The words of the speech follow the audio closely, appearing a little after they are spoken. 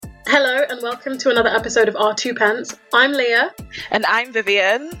Hello and welcome to another episode of Our Two Pence. I'm Leah. And I'm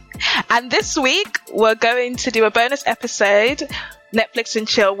Vivian. And this week we're going to do a bonus episode, Netflix and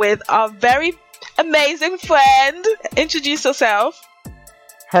Chill, with our very amazing friend. Introduce yourself.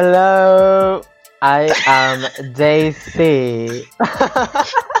 Hello, I am Daisy,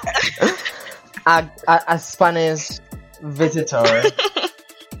 a Spanish visitor.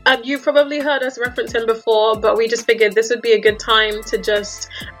 You've probably heard us reference him before, but we just figured this would be a good time to just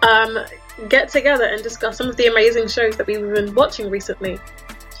get together and discuss some of the amazing shows that we've been watching recently.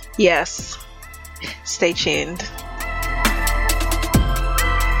 Yes. Stay tuned.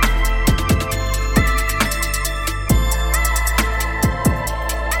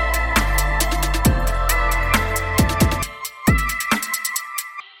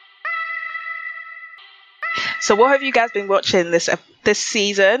 So what have you guys been watching this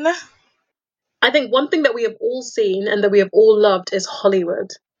season? I think one thing that we have all seen and that we have all loved is Hollywood.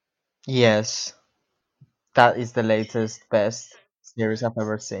 Yes, that is the latest, best series I've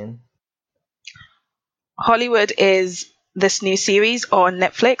ever seen. Hollywood is this new series on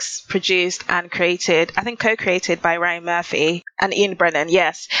Netflix, produced and created, I think co-created by Ryan Murphy and Ian Brennan,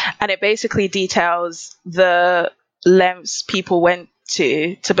 yes. And it basically details the lengths people went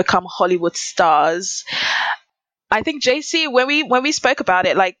to become Hollywood stars. I think JC, when we spoke about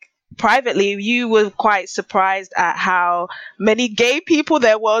it, like privately, you were quite surprised at how many gay people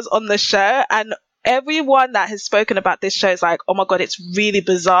there was on the show, and everyone that has spoken about this show is like, oh my god, it's really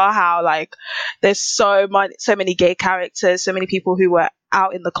bizarre how like there's so many gay characters, so many people who were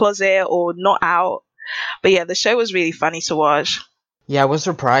out in the closet or not out. But yeah, the show was really funny to watch. Yeah, I was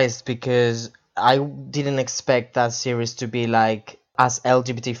surprised because I didn't expect that series to be like as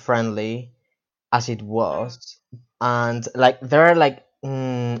LGBT friendly as it was. And like there are like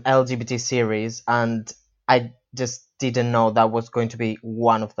LGBT series, and I just didn't know that was going to be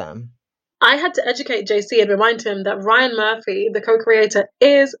one of them. I had to educate JC and remind him that Ryan Murphy, the co-creator,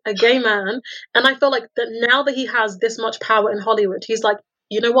 is a gay man. And I feel like that now that he has this much power in Hollywood, he's like,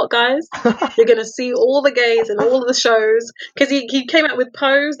 you know what, guys? You're going to see all the gays in all of the shows. Because he came out with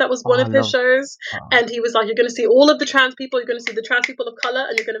Pose, that was one of his shows. And he was like, you're going to see all of the trans people, you're going to see the trans people of color,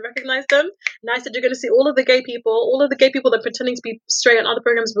 and you're going to recognize them. And I said, you're going to see all of the gay people that are pretending to be straight on other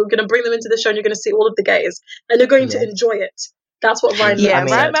programs, we're going to bring them into the show, and you're going to see all of the gays. And you're going to enjoy it. That's what Ryan Murphy said.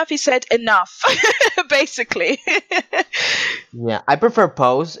 Ryan Murphy said enough, basically. Yeah, I prefer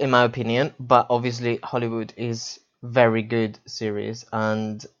Pose, in my opinion, but obviously Hollywood is very good series,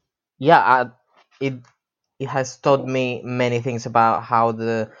 and it has taught me many things about how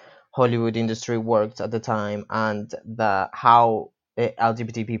the Hollywood industry worked at the time, and how the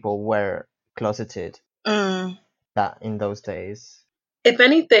LGBT people were closeted that in those days. If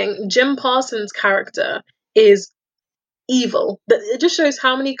anything, Jim Parsons' character is evil. It just shows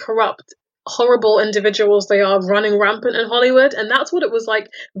how many corrupt, horrible individuals they are running rampant in Hollywood, and that's what it was like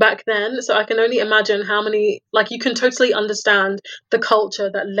back then. So I can only imagine how many, like, you can totally understand the culture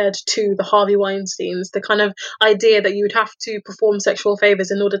that led to the Harvey Weinsteins, the kind of idea that you would have to perform sexual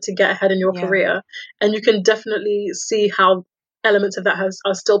favors in order to get ahead in your career, and you can definitely see how elements of that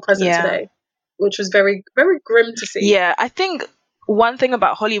are still present today, which was very, very grim to see. Yeah, I think one thing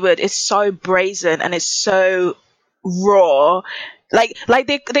about Hollywood is so brazen and it's so raw. Like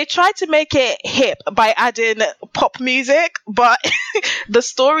they tried to make it hip by adding pop music, but the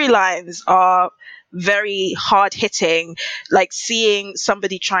storylines are very hard hitting. Like seeing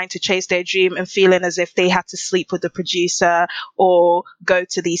somebody trying to chase their dream and feeling as if they had to sleep with the producer or go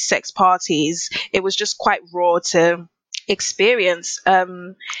to these sex parties. It was just quite raw to experience.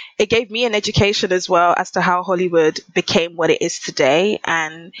 It gave me an education as well as to how Hollywood became what it is today,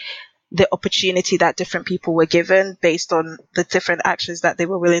 and the opportunity that different people were given based on the different actions that they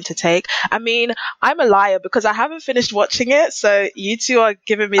were willing to take. I mean, I'm a liar because I haven't finished watching it, so you two are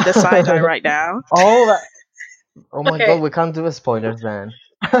giving me the side eye right now. Oh my god, we can't do a spoilers then.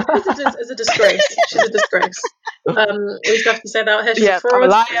 It's a disgrace. She's a disgrace. We just have to say that her. Yeah, I'm a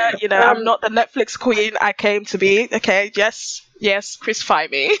liar. I'm not the Netflix queen I came to be. Okay, yes, crucify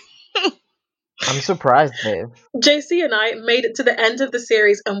me. I'm surprised, babe. JC and I made it to the end of the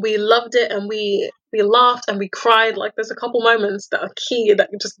series, and we loved it, and we laughed and we cried. Like, there's a couple moments that are key that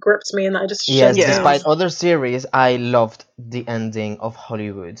just gripped me, and I just despite other series, I loved the ending of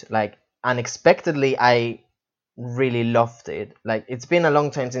Hollywood. Like, unexpectedly, I really loved it. Like, it's been a long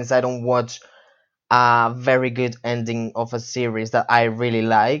time since I don't watch a very good ending of a series that I really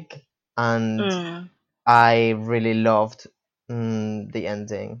like, and I really loved the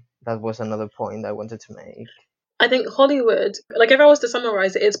ending. That was another point I wanted to make. I think Hollywood, like if I was to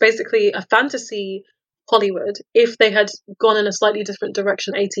summarize it, it's basically a fantasy Hollywood if they had gone in a slightly different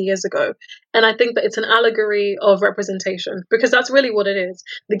direction 80 years ago. And I think that it's an allegory of representation, because that's really what it is.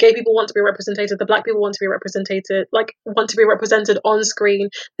 The gay people want to be represented, the black people want to be represented, want to be represented on screen.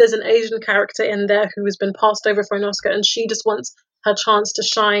 There's an Asian character in there who has been passed over for an Oscar, and she just wants her chance to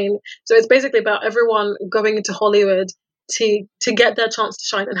shine. So it's basically about everyone going into Hollywood to get their chance to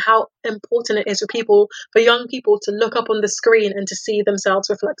shine, and how important it is for young people to look up on the screen and to see themselves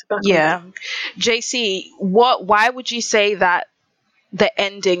reflected back on them. JC, why would you say that the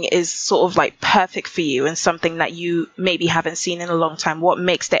ending is sort of like perfect for you and something that you maybe haven't seen in a long time? What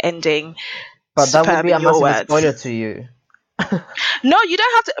makes the ending But that would superb be a in your massive words? spoiler to you. No, you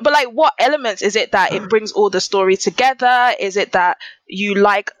don't have to, but like, what elements is it that it brings all the story together? Is it that you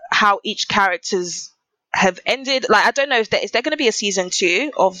like how each characters have ended? Like, I don't know, if is there going to be a season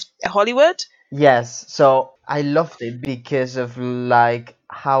 2 of Hollywood? Yes, so I loved it because of like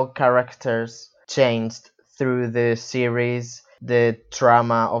how characters changed through the series. The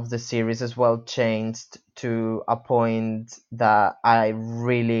drama of the series as well changed to a point that I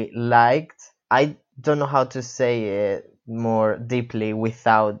really liked. I don't know how to say it more deeply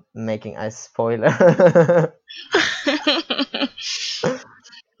without making a spoiler.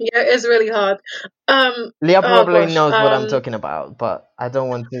 Yeah, it's really hard. Leah oh probably gosh. knows what I'm talking about, but I don't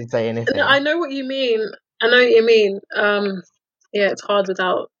want to say anything. I know what you mean. Yeah, it's hard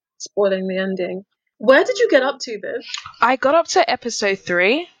without spoiling the ending. Where did you get up to then? I got up to episode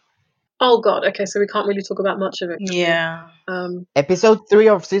 3. Oh god, okay, so we can't really talk about much of it. Yeah. Episode 3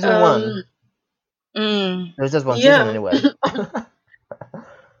 of season 1. Mm. There's just one season anyway.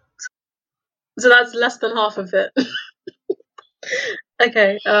 So that's less than half of it.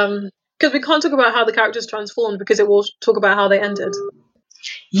 Okay, because we can't talk about how the characters transformed, because it will talk about how they ended.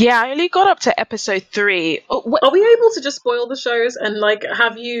 Yeah, I only got up to episode 3. Are we able to just spoil the shows and like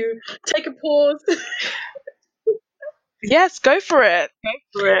have you take a pause? Yes, go for it.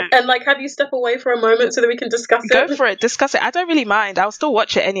 And like have you step away for a moment so that we can discuss it? Go for it. Discuss it. I don't really mind. I'll still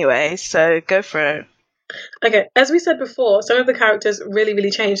watch it anyway, so go for it. Okay, as we said before, some of the characters really,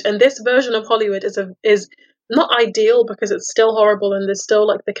 really changed, and this version of Hollywood is not ideal because it's still horrible, and there's still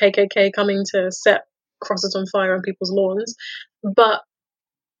like the KKK coming to set crosses on fire on people's lawns, but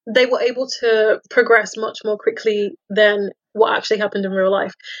they were able to progress much more quickly than what actually happened in real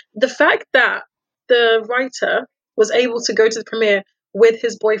life. The fact that the writer was able to go to the premiere with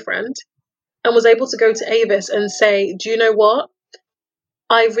his boyfriend and was able to go to Avis and say, do you know what?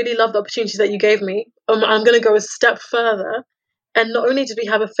 I really love the opportunities that you gave me. I'm going to go a step further. And not only did we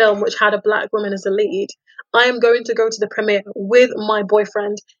have a film which had a black woman as a lead, I am going to go to the premiere with my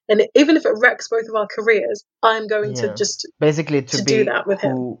boyfriend. And even if it wrecks both of our careers, I'm going to just basically to be do that with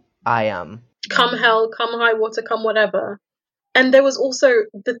who him. I am. Come hell, come high water, come whatever. And there was also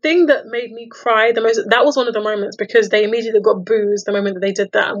the thing that made me cry the most. That was one of the moments, because they immediately got boos the moment that they did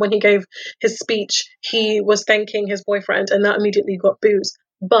that. And when he gave his speech, he was thanking his boyfriend, and that immediately got boos.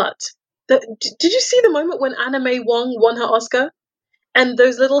 But did you see the moment when Anna May Wong won her Oscar? And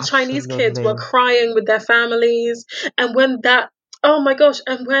those little Chinese kids were crying with their families. And when oh my gosh,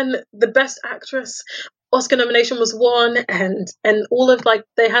 and when the Best Actress Oscar nomination was won, and all of like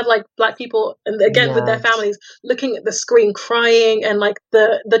they had like black people, and again with their families looking at the screen crying, and like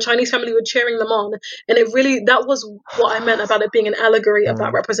the Chinese family were cheering them on, and it really, that was what I meant about it being an allegory of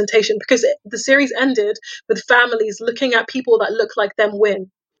that representation, because the series ended with families looking at people that look like them win.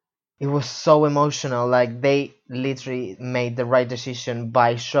 It was so emotional. Like, they literally made the right decision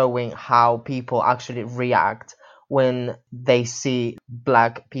by showing how people actually react when they see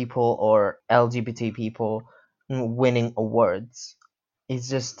black people or LGBT people winning awards. It's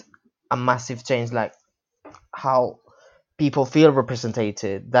just a massive change, like how people feel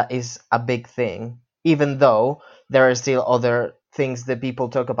represented. That is a big thing, even though there are still other things that people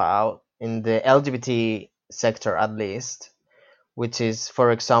talk about in the LGBT sector, at least, which is,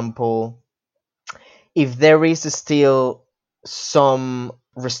 for example, if there is still some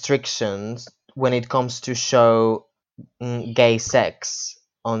restrictions when it comes to show gay sex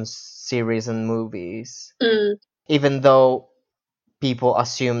on series and movies, even though people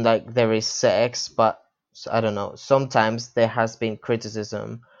assume like there is sex, but I don't know, sometimes there has been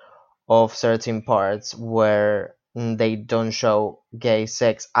criticism of certain parts where they don't show gay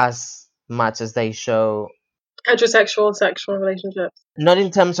sex as much as they show heterosexual sexual relationships. Not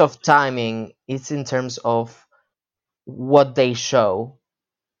in terms of timing, it's in terms of what they show.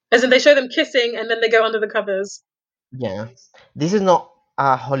 As in they show them kissing and then they go under the covers. Yeah. This is not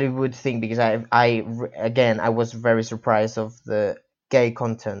a Hollywood thing, because I was very surprised of the gay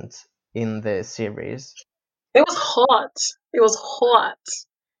content in the series. It was hot. It was hot.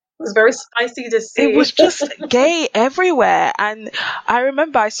 was very spicy to It see. was just gay everywhere. And I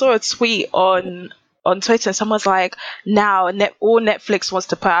remember I saw a tweet on Twitter, and someone's like, now all Netflix wants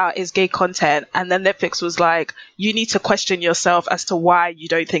to put out is gay content. And then Netflix was like, you need to question yourself as to why you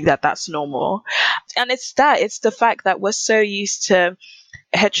don't think that that's normal. And it's the fact that we're so used to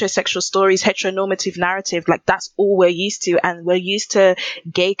heterosexual stories, heteronormative narrative, like that's all we're used to. And we're used to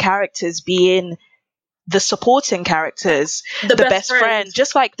gay characters being the supporting characters, The the best best friend. friend.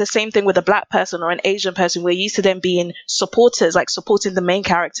 Just like the same thing with a black person or an Asian person, we're used to them being supporters, like supporting the main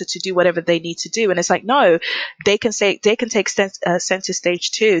character to do whatever they need to do. And it's like, no, they can take center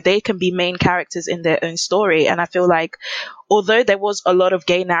stage too. They can be main characters in their own story. And I feel like although there was a lot of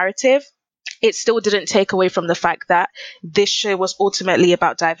gay narrative, it still didn't take away from the fact that this show was ultimately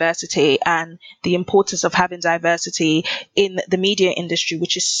about diversity and the importance of having diversity in the media industry,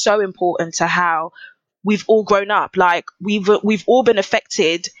 which is so important to how we've all grown up. Like we've all been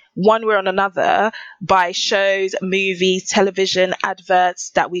affected one way or another by shows, movies, television,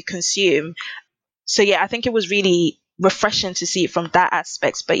 adverts that we consume. So yeah, I think it was really refreshing to see it from that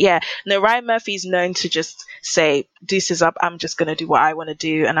aspect. But yeah, no, Ryan Murphy's known to just say, deuces up, I'm just going to do what I want to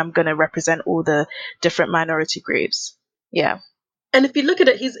do, and I'm going to represent all the different minority groups. Yeah. And if you look at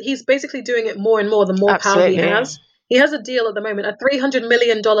it, he's basically doing it more and more the more power he Absolutely. has. He has a deal at the moment, a $300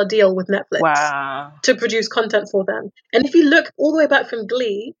 million deal with Netflix Wow. to produce content for them. And if you look all the way back from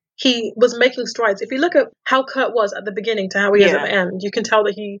Glee, he was making strides. If you look at how Kurt was at the beginning to how he is at Yeah. the end, you can tell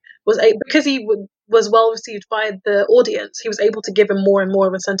that he was because he was well received by the audience. He was able to give him more and more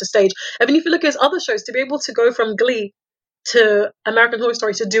of a center stage. I mean, if you look at his other shows, to be able to go from Glee to American Horror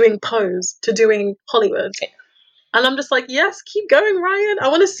Story to doing Pose to doing Hollywood. And I'm just like, yes, keep going, Ryan. I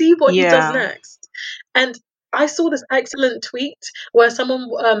want to see what he does Yeah. next. And I saw this excellent tweet where someone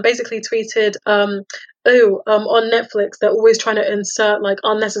basically tweeted, on Netflix, they're always trying to insert like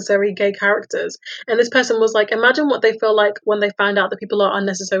unnecessary gay characters. And this person was like, imagine what they feel like when they find out that people are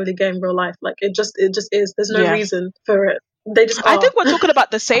unnecessarily gay in real life. Like it just is. There's no Yeah. reason for it. They just I are. think we're talking about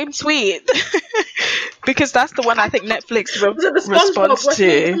the same tweet because that's the one I think Netflix Was it the SpongeBob responds where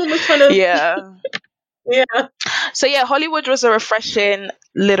to. someone was trying to Yeah. yeah. So yeah, Hollywood was a refreshing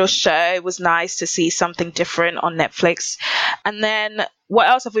little show. It was nice to see something different on Netflix. And then what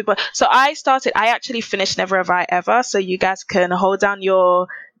else have we put? So I actually finished Never Have I Ever. So you guys can hold down your,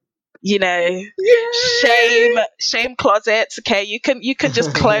 shame closets. Okay. You can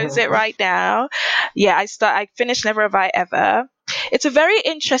just close it right now. Yeah. I finished Never Have I Ever. It's a very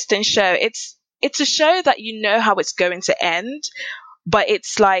interesting show. It's a show that you know how it's going to end, but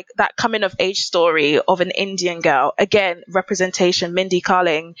it's like that coming of age story of an Indian girl. Again, representation, Mindy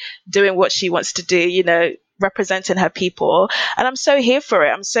Kaling doing what she wants to do, representing her people. And I'm so here for it.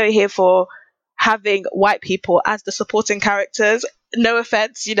 I'm so here for having white people as the supporting characters. No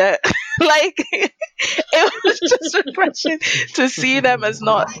offense, like it was just refreshing to see them as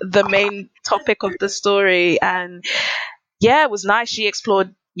not the main topic of the story. And yeah, it was nice. She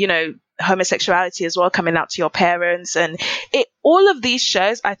explored, homosexuality as well, coming out to your parents. And all of these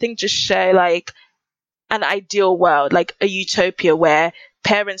shows, I think, just show like an ideal world, like a utopia where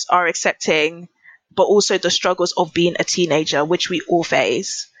parents are accepting, but also the struggles of being a teenager, which we all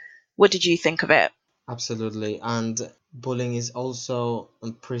face. What did you think of it? Absolutely, and bullying is also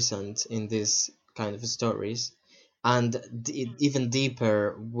present in these kind of stories, and even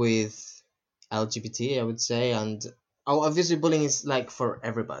deeper with LGBT, I would say. And obviously, bullying is like for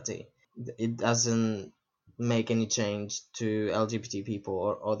everybody. It doesn't make any change to LGBT people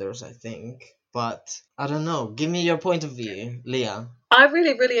or others, I think. But I don't know. Give me your point of view, Leah. I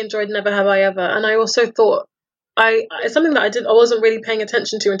really, really enjoyed Never Have I Ever, and I also thought it's something that I wasn't really paying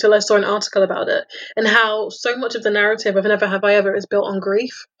attention to until I saw an article about it, and how so much of the narrative of Never Have I Ever is built on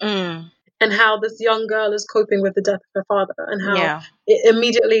grief, and how this young girl is coping with the death of her father, and how it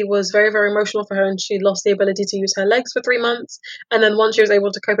immediately was very, very emotional for her, and she lost the ability to use her legs for 3 months, and then once she was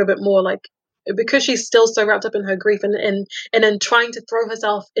able to cope a bit more, like because she's still so wrapped up in her grief and then trying to throw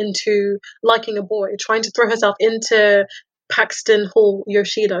herself into liking a boy, trying to throw herself into Paxton Hall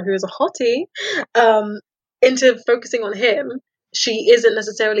Yoshida, who is a hottie, into focusing on him, she isn't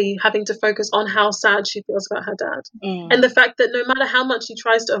necessarily having to focus on how sad she feels about her dad. And the fact that no matter how much she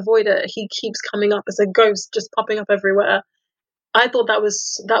tries to avoid it, he keeps coming up as a ghost, just popping up everywhere. I thought that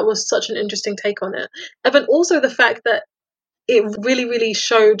was such an interesting take on it. But also the fact that it really, really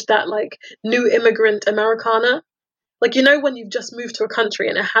showed that like new immigrant Americana. Like, when you've just moved to a country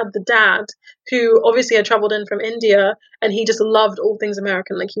and it had the dad who obviously had traveled in from India and he just loved all things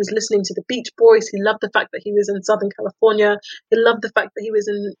American. Like, he was listening to the Beach Boys. He loved the fact that he was in Southern California. He loved the fact that he was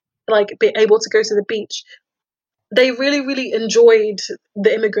in, like, being able to go to the beach. they really, really enjoyed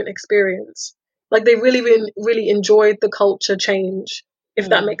the immigrant experience. Like they really, really, really enjoyed the culture change, if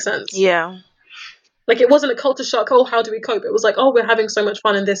that makes sense. Yeah. Like it wasn't a culture shock. Oh, how do we cope? It was like, oh, we're having so much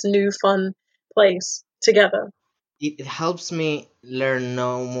fun in this new fun place together. It helps me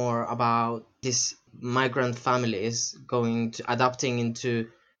know more about these migrant families adapting into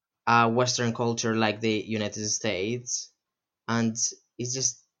a Western culture like the United States, and it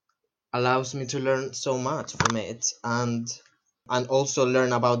just allows me to learn so much from it, and also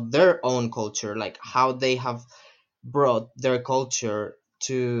learn about their own culture, like how they have brought their culture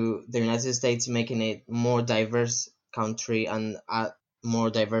to the United States, making it more diverse country and a more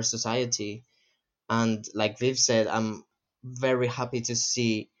diverse society. And like Viv said, I'm very happy to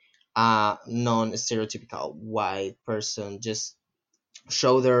see a non-stereotypical white person just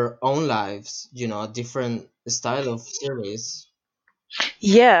show their own lives, a different style of series.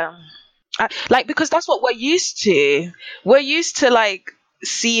 Yeah. Like, because that's what we're used to. We're used to like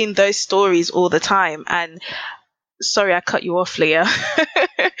seeing those stories all the time. And sorry, I cut you off, Leah.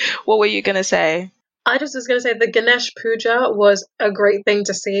 What were you gonna say? I just was going to say the Ganesh Puja was a great thing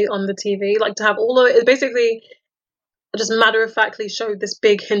to see on the TV. Like to have all of it basically just matter of factly showed this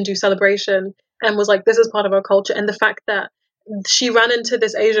big Hindu celebration and was like, this is part of our culture. And the fact that she ran into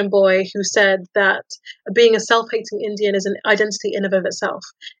this Asian boy who said that being a self-hating Indian is an identity in and of itself.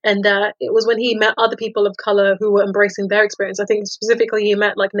 And that it was when he met other people of color who were embracing their experience. I think specifically he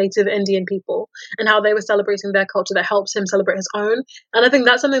met like native Indian people and how they were celebrating their culture that helped him celebrate his own. And I think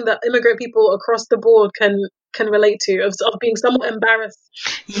that's something that immigrant people across the board can relate to, of being somewhat embarrassed.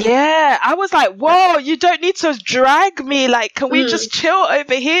 Yeah, I was like, whoa, you don't need to drag me. Like, can we just chill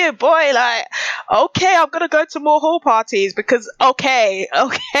over here, boy? Like, okay, I'm gonna go to more hall parties because okay.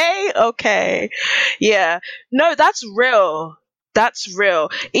 Yeah. No, that's real. That's real.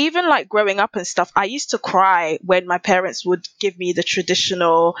 Even like growing up and stuff, I used to cry when my parents would give me the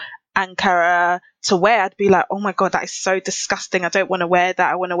traditional Ankara to wear. I'd be like, oh my god, that is so disgusting. I don't want to wear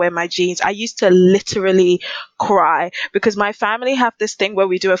that. I want to wear my jeans. I used to literally cry because my family have this thing where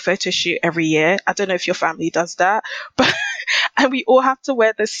we do a photo shoot every year. I don't know if your family does that, but and we all have to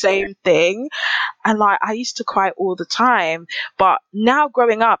wear the same thing. And like, I used to cry all the time. But now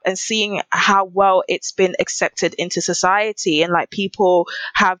growing up and seeing how well it's been accepted into society, and like people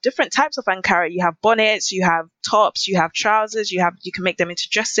have different types of Ankara. You have bonnets, you have tops, you have trousers, you can make them into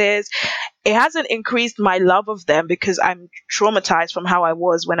dresses. It hasn't increased my love of them because I'm traumatized from how I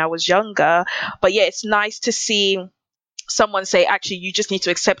was when I was younger. But yeah, it's nice to see someone say, actually, you just need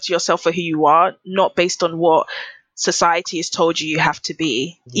to accept yourself for who you are, not based on what society has told you have to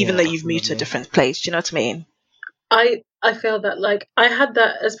be, even though you've moved to a different place. Do you know what I mean? I feel that like I had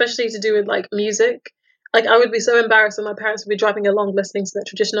that especially to do with like music. Like I would be so embarrassed when my parents would be driving along listening to their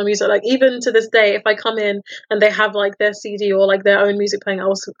traditional music. Like even to this day, if I come in and they have like their CD or like their own music playing,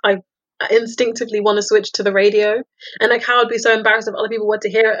 I instinctively want to switch to the radio. And like how I'd be so embarrassed if other people were to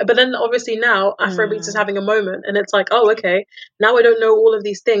hear it. But then obviously now Afrobeats is having a moment, and it's like, oh okay, now I don't know all of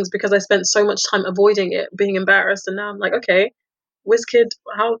these things because I spent so much time avoiding it, being embarrassed, and now I'm like, okay, Wizkid,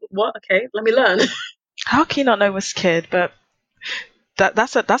 what? Okay, let me learn. How can you not know Wizkid? But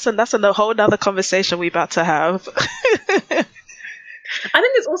that's a whole nother conversation we're about to have. I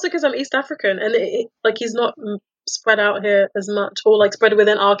think it's also because I'm East African, and like he's not spread out here as much, or like spread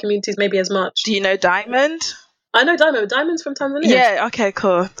within our communities maybe as much. Do you know Diamond? I know Diamond. Diamond's from Tanzania. Yeah. Okay.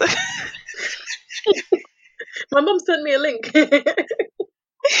 Cool. My mum sent me a link.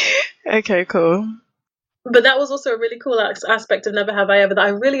 Okay. Cool. But that was also a really cool aspect of Never Have I Ever that I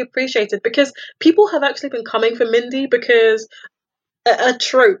really appreciated, because people have actually been coming for Mindy, because a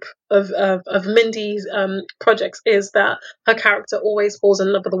trope of Mindy's projects is that her character always falls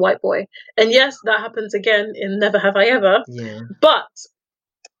in love with a white boy. And yes, that happens again in Never Have I Ever. Yeah. But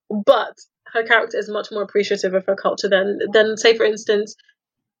her character is much more appreciative of her culture than say, for instance,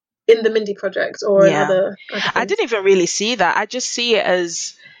 in the Mindy project or in other I didn't even really see that. I just see it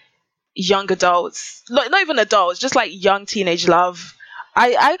as young adults, not even adults, just like young teenage love.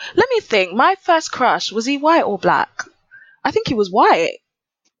 I let me think. My first crush, was he white or black? I think he was white.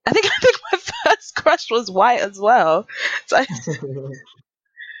 I think my first crush was white as well. So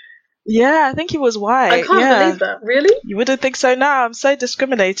yeah, I think he was white. I can't believe that. Really? You wouldn't think so now. I'm so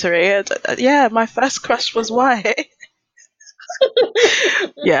discriminatory. Yeah, my first crush was white.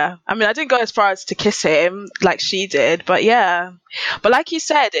 Yeah, I mean, I didn't go as far as to kiss him like she did, but yeah. But like you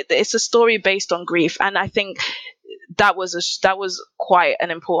said, it's a story based on grief, and I think that was quite an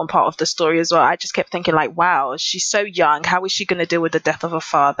important part of the story as well. I just kept thinking like, wow, she's so young. How is she going to deal with the death of her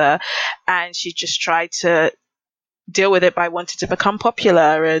father? And she just tried to deal with it by wanting to become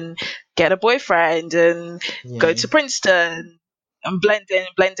popular and get a boyfriend and go Yeah. to Princeton and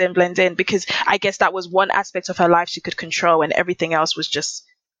blend in, because I guess that was one aspect of her life she could control, and everything else was just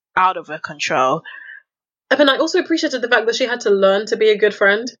out of her control. I mean, I also appreciated the fact that she had to learn to be a good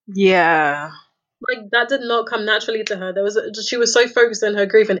friend. Yeah. Like, that did not come naturally to her. She was so focused in her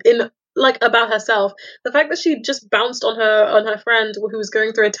grief and in, like, about herself. The fact that she just bounced on her friend who was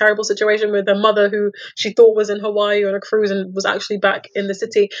going through a terrible situation with her mother, who she thought was in Hawaii on a cruise and was actually back in the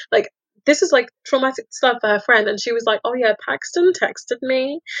city. Like, this is like traumatic stuff for her friend, and she was like, "Oh yeah, Paxton texted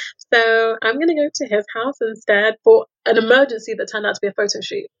me, so I'm gonna go to his house instead for an emergency that turned out to be a photo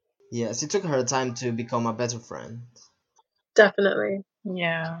shoot." Yes, it took her time to become a better friend. Definitely.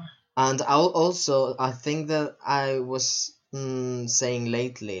 Yeah. And I think that I was saying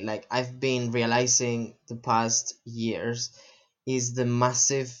lately, like I've been realizing the past years, is the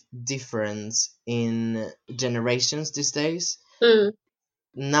massive difference in generations these days. Mm.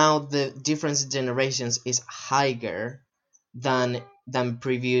 Now the difference in generations is higher than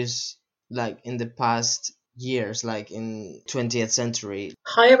previous, like in the past years, like in 20th century.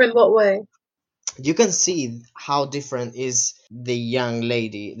 Higher in what way? You can see how different is the young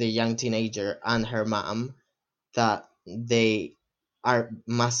lady, the young teenager, and her mom, that they are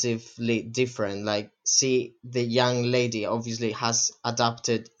massively different. Like, see, the young lady obviously has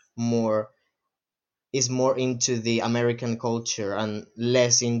adapted more, is more into the American culture and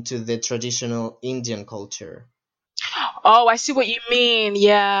less into the traditional Indian culture. Oh, I see what you mean.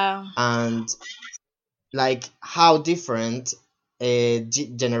 Yeah. And like how different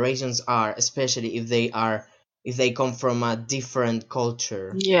generations are, especially if they come from a different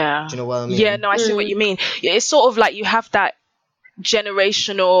culture. Yeah. Do you know what I Yeah, mean? no, I see what you mean. Yeah, it's sort of like you have that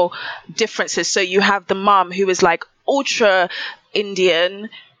generational differences. So you have the mum who is like ultra Indian,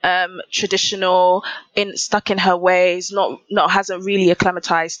 traditional, stuck in her ways, not hasn't really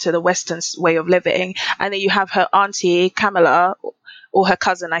acclimatized to the Western way of living. And then you have her auntie Kamala, or her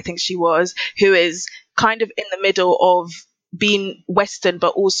cousin, I think she was, who is kind of in the middle of being Western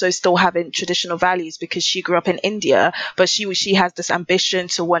but also still having traditional values, because she grew up in India, but she has this ambition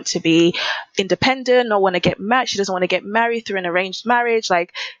to want to be independent, not want to get married. She doesn't want to get married through an arranged marriage.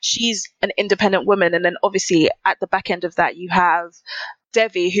 Like, she's an independent woman. And then obviously at the back end of that, you have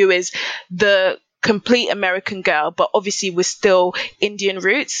Devi, who is the complete American girl, but obviously with still Indian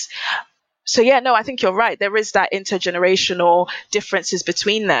roots. So yeah, no, I think you're right. There is that intergenerational differences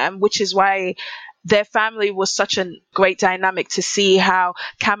between them, which is why their family was such a great dynamic, to see how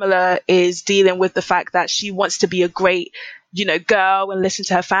Kamala is dealing with the fact that she wants to be a great, girl and listen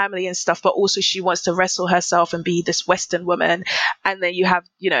to her family and stuff, but also she wants to wrestle herself and be this Western woman. And then you have,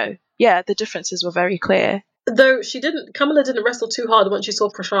 the differences were very clear. Though Kamala didn't wrestle too hard once she saw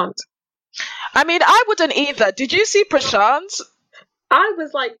Prashant. I mean, I wouldn't either. Did you see Prashant? I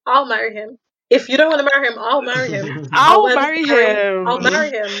was like, I'll marry him. If you don't want to marry him, I'll marry him. I'll marry him. I'll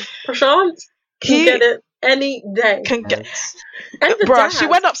marry him. Prashant can get it any day. Can get. And the Bruh, dad, she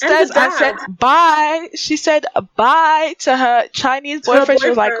went upstairs and said bye. She said bye to her Chinese boyfriend. She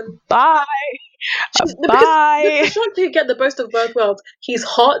was like, bye. Bye. Because Prashant could get the best of both worlds. He's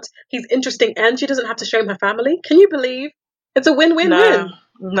hot, he's interesting, and she doesn't have to shame her family. Can you believe? It's a win-win-win.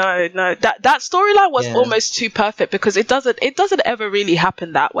 No. That storyline was almost too perfect, because it doesn't ever really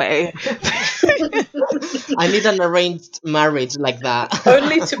happen that way. I need an arranged marriage like that.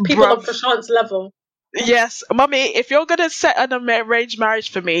 Only to people of Prashant's level. Yes, mummy, if you're gonna set an arranged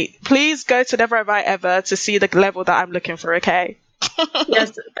marriage for me, please go to Never Have I Ever to see the level that I'm looking for, okay?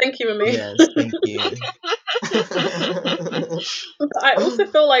 Yes, thank you, mummy. Yes, thank you. I also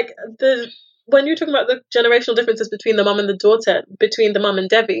feel like when you're talking about the generational differences between the mum and the daughter, between the mum and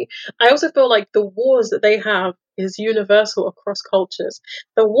Devi, I also feel like the wars that they have is universal across cultures.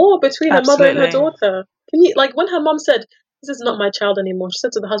 The war between the mother and her daughter. Can you, like, when her mum said, "This is not my child anymore," she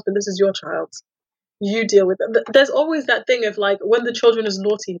said to the husband, "This is your child. You deal with it." There's always that thing of like, when the children is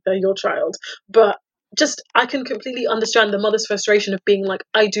naughty, they're your child. But just, I can completely understand the mother's frustration of being like,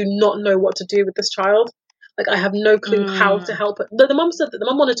 I do not know what to do with this child. Like, I have no clue how to help her. The mum said that the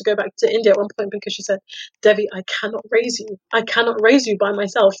mum wanted to go back to India at one point because she said, "Devi, I cannot raise you. I cannot raise you by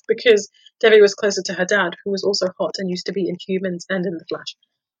myself," because Devi was closer to her dad, who was also hot and used to be in Humans and in The Flash.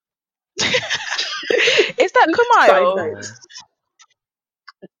 Is that Kumail?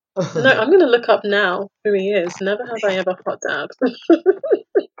 No, I'm going to look up now who he is. Never have I ever hot dad.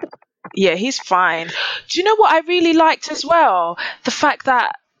 Yeah, he's fine. Do you know what I really liked as well? The fact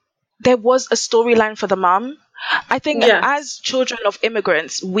that there was a storyline for the mum. I think as children of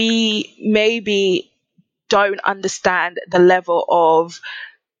immigrants, we maybe don't understand the level of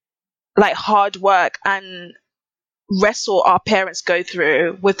like hard work and wrestle our parents go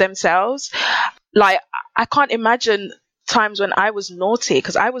through with themselves. Like, I can't imagine times when I was naughty,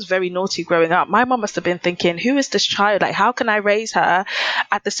 because I was very naughty growing up. My mum must have been thinking, who is this child? Like, how can I raise her?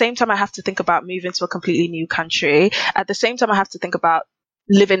 At the same time, I have to think about moving to a completely new country. At the same time, I have to think about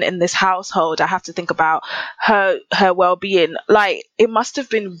living in this household. I have to think about her well-being. Like, it must have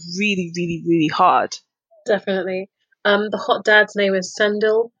been really, really, really hard. Definitely. The hot dad's name is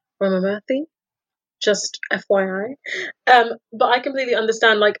Sendil Ramamurthy. Just FYI. But I completely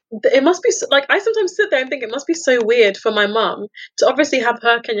understand. Like, it must be like, I sometimes sit there and think it must be so weird for my mum to obviously have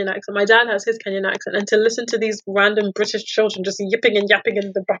her Kenyan accent. My dad has his Kenyan accent, and to listen to these random British children just yipping and yapping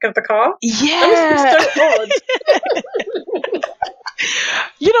in the back of the car. Yeah. That must be so odd.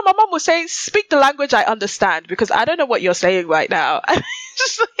 You know, my mum will say, speak the language I understand, because I don't know what you're saying right now.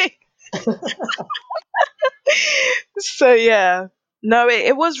 Just like, so yeah. No,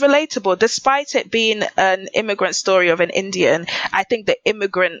 it was relatable. Despite it being an immigrant story of an Indian, I think the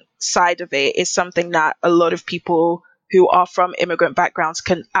immigrant side of it is something that a lot of people who are from immigrant backgrounds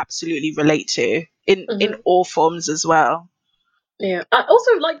can absolutely relate to in all forms as well. Yeah. I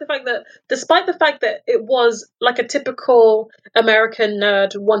also like the fact that, despite the fact that it was like a typical American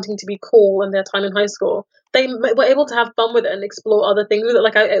nerd wanting to be cool in their time in high school, they were able to have fun with it and explore other things with it.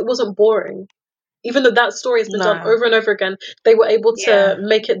 Like, it wasn't boring. Even though that story has been done over and over again, they were able to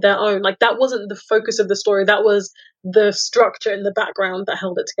make it their own. Like, that wasn't the focus of the story. That was the structure in the background that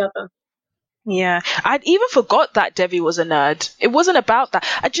held it together. Yeah, I'd even forgot that Devi was a nerd. It wasn't about that.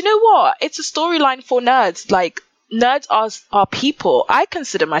 And do you know what? It's a storyline for nerds. Like, nerds are people. I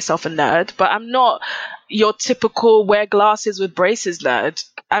consider myself a nerd, but I'm not your typical wear glasses with braces nerd.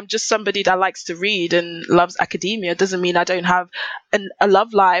 I'm just somebody that likes to read and loves academia. It doesn't mean I don't have a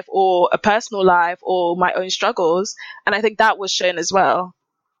love life or a personal life or my own struggles. And I think that was shown as well.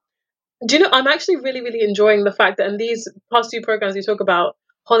 Do you know, I'm actually really, really enjoying the fact that in these past two programs you talk about,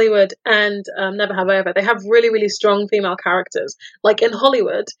 Hollywood and Never Have I Ever, they have really, really strong female characters. Like, in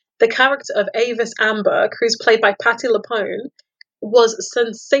Hollywood, the character of Avis Amberg, who's played by Patti LuPone, was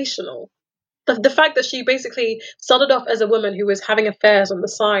sensational. The fact that she basically started off as a woman who was having affairs on the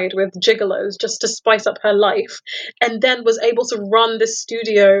side with gigolos just to spice up her life, and then was able to run this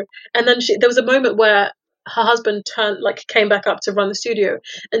studio. And then there was a moment where her husband came back up to run the studio,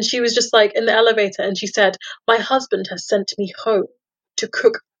 and she was just like in the elevator, and she said, "My husband has sent me home to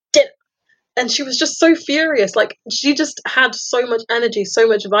cook dinner." And she was just so furious. Like, she just had so much energy, so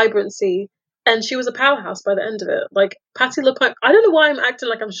much vibrancy, and she was a powerhouse by the end of it. Like, Patti LuPone, I don't know why I'm acting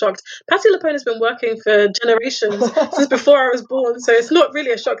like I'm shocked. Patti LuPone has been working for generations since before I was born, so it's not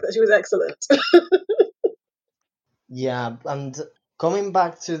really a shock that she was excellent. Yeah, and coming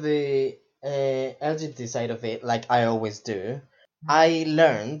back to the LGBT side of it, like I always do, I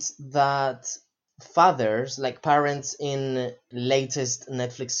learned that fathers, like parents in latest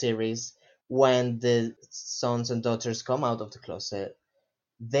Netflix series, when the sons and daughters come out of the closet,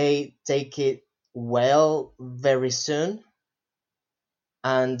 they take it well very soon.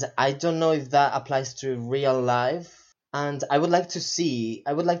 And I don't know if that applies to real life. And I would like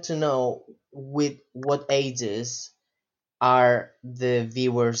to know with what ages are the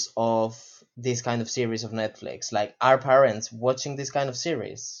viewers of this kind of series of Netflix? Like, are parents watching this kind of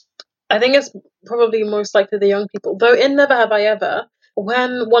series? I think it's probably most likely the young people. Though in Never Have I Ever,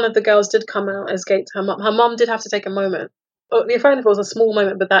 when one of the girls did come out as gay to her mum did have to take a moment. Fine if it was a small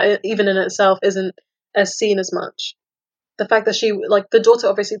moment, but that even in itself isn't as seen as much. The fact that the daughter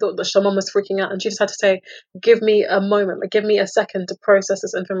obviously thought that her mum was freaking out, and she just had to say, "Give me a moment, like give me a second to process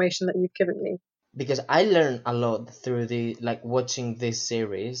this information that you've given me." Because I learned a lot through the watching this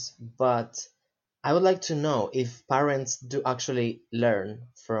series, but I would like to know if parents do actually learn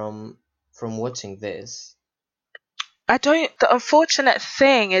from watching this. The unfortunate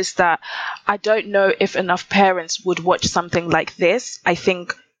thing is that I don't know if enough parents would watch something like this. I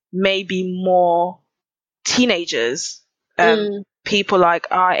think maybe more teenagers, people like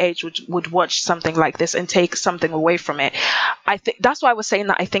our age would watch something like this and take something away from it. I think that's why I was saying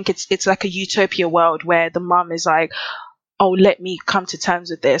that I think it's like a utopia world where the mom is like, oh, let me come to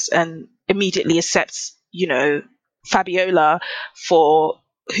terms with this, and immediately accepts, Fabiola for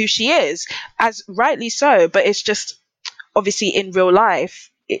who she is, as rightly so. But it's just, obviously in real life,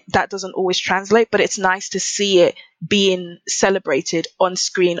 that doesn't always translate, but it's nice to see it being celebrated on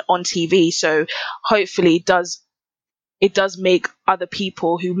screen, on TV. So hopefully it does make other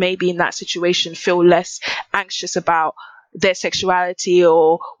people who may be in that situation feel less anxious about their sexuality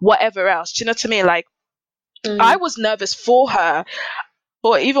or whatever else. Do you know what I mean? Like, I was nervous for her.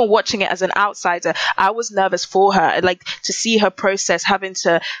 or even watching it as an outsider, I was nervous for her. Like, to see her process, having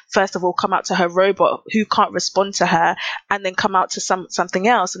to first of all come out to her robot who can't respond to her, and then come out to something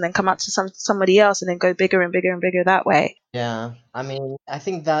else, and then come out to somebody else, and then go bigger and bigger and bigger that way. Yeah, I mean, I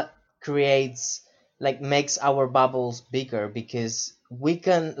think that creates, like, makes our bubbles bigger, because we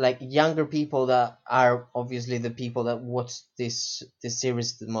can, like, younger people that are obviously the people that watch this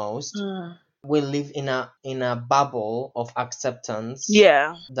series the most, will live in a bubble of acceptance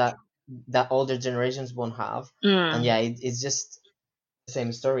Yeah. that older generations won't have. And yeah, it's just the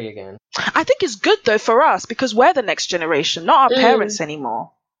same story again. I think it's good though for us, because we're the next generation, not our parents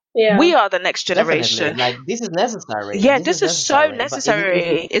anymore. Yeah. We are the next generation. Definitely. Like, this is necessary. Yeah, this is so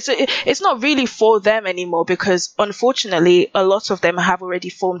necessary. It's not really for them anymore, because unfortunately a lot of them have already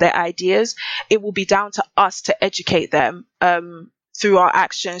formed their ideas. It will be down to us to educate them through our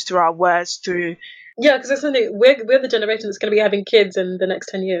actions, through our words, through... Yeah, because essentially we're the generation that's going to be having kids in the next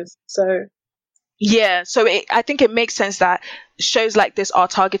 10 years. So yeah, so I think it makes sense that shows like this are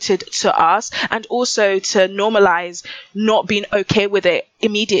targeted to us, and also to normalize not being okay with it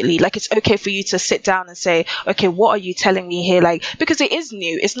immediately. Like, it's okay for you to sit down and say, okay, what are you telling me here? Like, because it is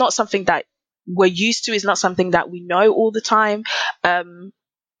new. It's not something that we're used to. It's not something that we know all the time.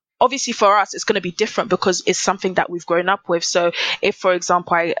 Obviously for us it's going to be different because it's something that we've grown up with. So if, for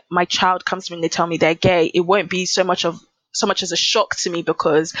example, my child comes to me and they tell me they're gay, it won't be so much as a shock to me,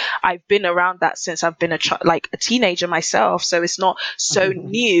 because I've been around that since I've been like a teenager myself. So it's not so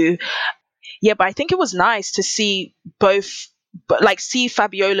new. Yeah, but I think it was nice to see both, but like see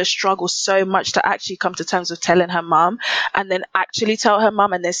Fabiola struggle so much to actually come to terms with telling her mum, and then actually tell her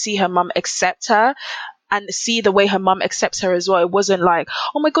mum, and then see her mum accept her, and see the way her mum accepts her as well. It wasn't like,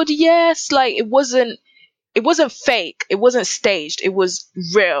 oh my god, yes, like it wasn't fake, it wasn't staged, it was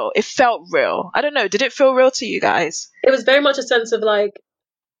real. It felt real. I don't know, did it feel real to you guys? It was very much a sense of like,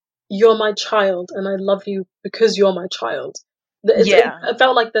 you're my child and I love you because you're my child. It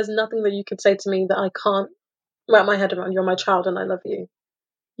felt like there's nothing that you could say to me that I can't wrap my head around. You're my child and I love you.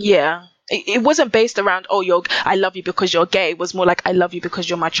 Yeah. It wasn't based around, oh, I love you because you're gay. It was more like, I love you because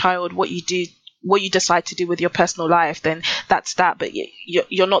you're my child. What you decide to do with your personal life, then that's that. But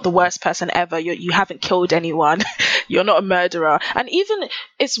you're not the worst person ever. You haven't killed anyone. You're not a murderer. And even,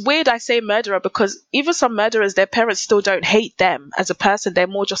 it's weird I say murderer, because even some murderers, their parents still don't hate them as a person. They're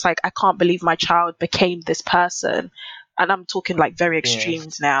more just like, I can't believe my child became this person. And I'm talking like very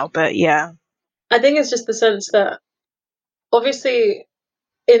extremes now, but yeah. I think it's just the sense that, obviously,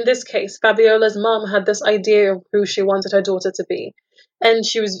 in this case, Fabiola's mum had this idea of who she wanted her daughter to be. And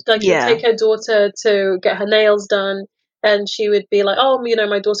she was like, she'd take her daughter to get her nails done, and she would be like, oh,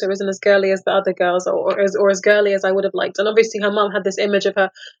 my daughter isn't as girly as the other girls, or as girly as I would have liked. And obviously her mum had this image of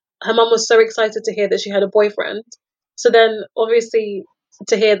her. Her mum was so excited to hear that she had a boyfriend. So then, obviously,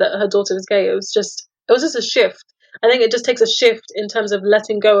 to hear that her daughter was gay, it was just a shift. I think it just takes a shift in terms of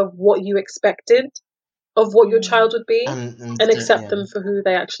letting go of what you expected of what your child would be, and accept them for who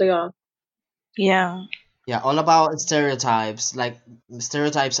they actually are. Yeah, all about stereotypes. Like,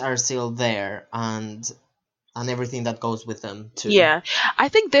 stereotypes are still there, and everything that goes with them too. Yeah, I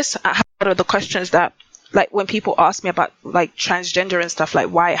think this one of the questions that, like, when people ask me about like transgender and stuff, like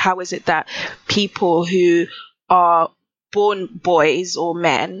how is it that people who are born boys or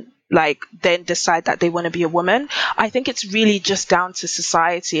men like then decide that they want to be a woman? I think it's really just down to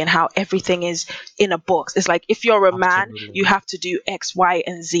society and how everything is in a box. It's like, if you're a man, you have to do X, Y,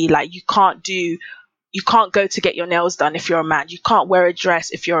 and Z. Like, you can't go to get your nails done if you're a man. You can't wear a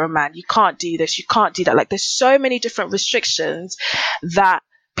dress if you're a man. You can't do this. You can't do that. Like, there's so many different restrictions that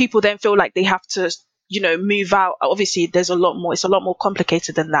people then feel like they have to, move out. Obviously, it's a lot more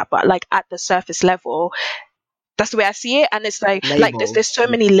complicated than that. But like at the surface level, that's the way I see it. And it's like there's so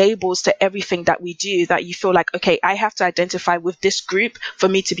many labels to everything that we do, that you feel like, okay, I have to identify with this group for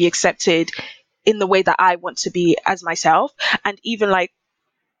me to be accepted in the way that I want to be as myself. And even like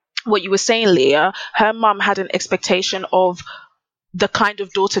what you were saying, Leah, her mum had an expectation of the kind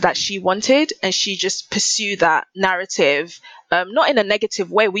of daughter that she wanted, and she just pursued that narrative, not in a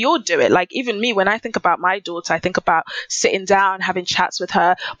negative way. We all do it. Like, even me, when I think about my daughter, I think about sitting down, having chats with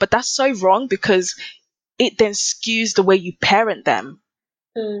her, but that's so wrong, because it then skews the way you parent them.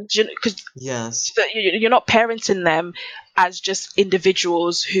 Because you're not parenting them as just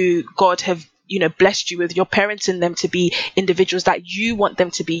individuals who God have blessed you with. You're parenting them to be individuals that you want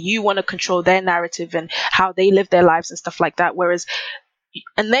them to be. You want to control their narrative and how they live their lives and stuff like that.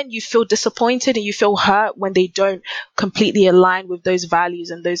 And then you feel disappointed and you feel hurt when they don't completely align with those values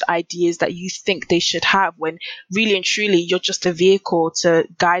and those ideas that you think they should have, when really and truly you're just a vehicle to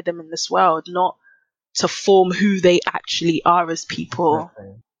guide them in this world, not to form who they actually are as people.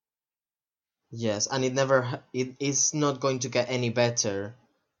 Exactly. Yes, and it never it is not going to get any better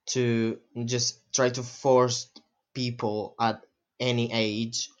to just try to force people at any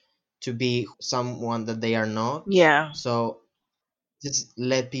age to be someone that they are not. Yeah. So just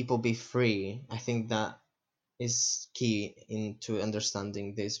let people be free. I think that is key into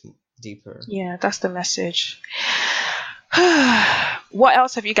understanding this deeper. Yeah, that's the message. What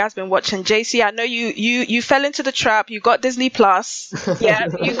else have you guys been watching? JC, I know you fell into the trap. You got Disney Plus. Yeah,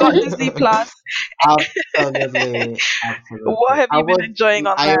 you got Disney Plus. Absolutely, What absolutely. have you been enjoying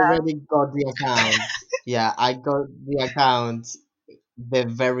on I there? already got the account. Yeah, I got the account the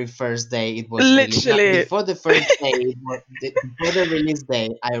very first day it was released. Not Literally. before the first day, before the release day,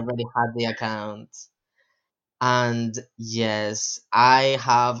 I already had the account. And yes, I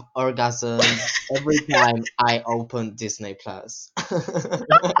have orgasms every time I open Disney Plus.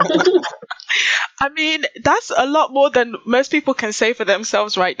 I mean, that's a lot more than most people can say for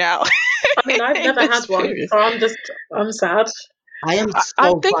themselves right now. I mean, I've In never this had one, period. so I'm sad. I am I'm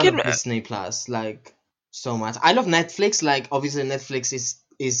so fan thinking, of Disney Plus, like so much. I love Netflix, like obviously Netflix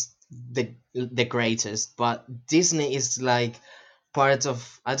is the greatest, but Disney is like part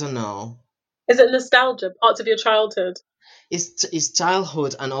of, I don't know. Is it nostalgia, parts of your childhood? It's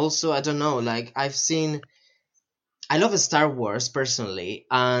childhood, and also I don't know, like I love Star Wars personally,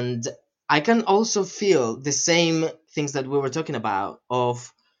 and I can also feel the same things that we were talking about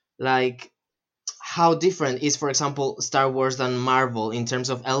of like how different is, for example, Star Wars than Marvel in terms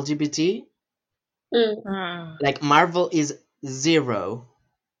of LGBT. Mm, mm, Like Marvel is zero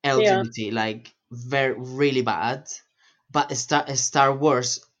yeah. LGBT, like very really bad. But Star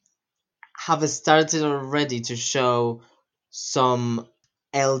Wars have started already to show some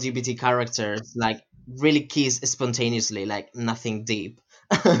LGBT characters, like really kiss spontaneously, like nothing deep.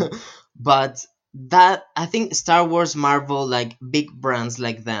 But that I think Star Wars, Marvel, like big brands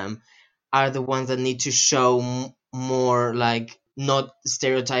like them, are the ones that need to show more like not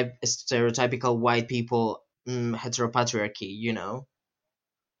stereotypical white people, heteropatriarchy,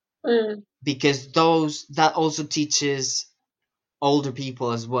 Mm, because those that also teaches older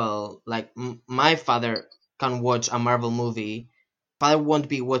people as well. Like my father can watch a Marvel movie. Father won't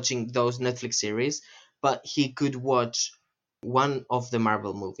be watching those Netflix series, but he could watch one of the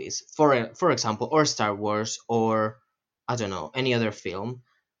Marvel movies, for example, or Star Wars, or I don't know, any other film.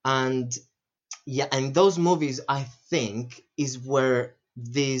 And yeah, and those movies I think is where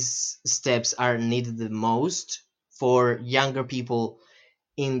these steps are needed the most for younger people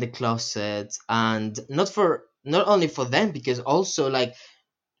in the closet, and not only for them, because also like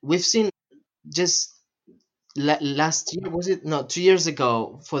we've seen just last year, was it, no, 2 years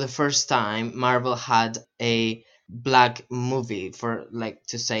ago, for the first time Marvel had a black movie, for like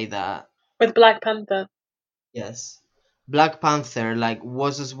to say that. with Black Panther. Yes, Black Panther like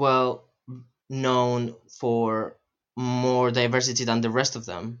was as well known for more diversity than the rest of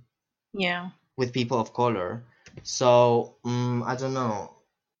them, yeah. with people of color. So I don't know.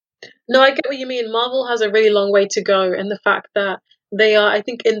 No, I get what you mean. Marvel has a really long way to go in the fact that they are, I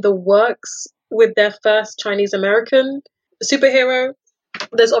think, in the works with their first Chinese American superhero.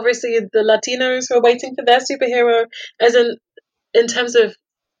 There's obviously the Latinos who are waiting for their superhero, as in terms of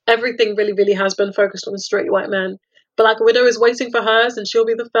everything really, really has been focused on straight white men. Black Widow is waiting for hers, and she'll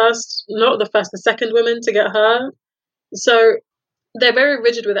be the first, not the first, the second woman to get her. So they're very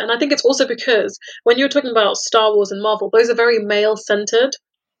rigid with it, and I think it's also because when you're talking about Star Wars and Marvel, those are very male centered,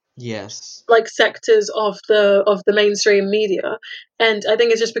 Yes. like sectors of the mainstream media, and I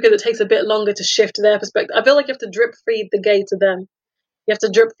think it's just because it takes a bit longer to shift their perspective. I feel like you have to drip feed the gay to them. You have to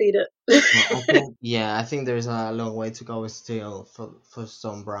drip feed No, I it. think, yeah, I think there's a long way to go still for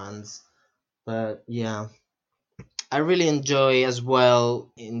some brands. But yeah, I really enjoy as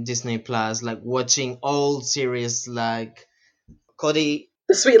well in Disney Plus, like watching old series like Cody,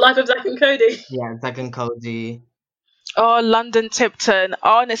 The Sweet Life of Zack and Cody. yeah, Zack and Cody. Oh, London Tipton.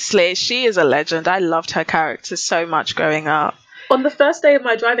 Honestly, she is a legend. I loved her character so much growing up. On the first day of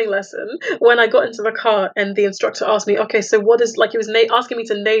my driving lesson, when I got into the car and the instructor asked me, okay, so what is, like, he was asking me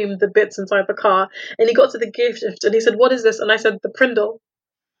to name the bits inside the car, and he got to the gear shift and he said, what is this? And I said, the Prindle.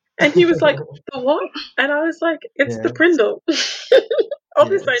 And he was like, the what? And I was like, it's the Yeah, Prindle.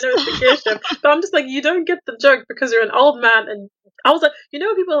 Obviously, I yes, know it's the gear shift, but I'm just like, you don't get the joke because you're an old man. And I was like,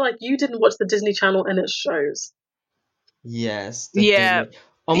 people are like, you didn't watch the Disney Channel and it shows. yes, Yeah, definitely.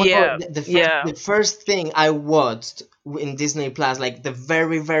 Oh my yeah, God, yeah. the first thing I watched in Disney Plus, like the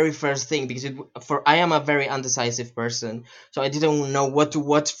very very first thing, because for I am a very undecisive person, so I didn't know what to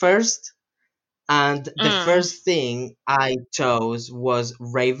watch first. And the Mm. first thing I chose was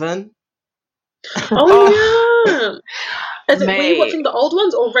Raven. Oh yeah. Were you Mate. watching the old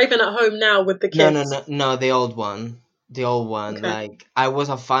ones or Raven at Home now with the No, no, kids? no, no, the old one. The old one. Okay. Like, I was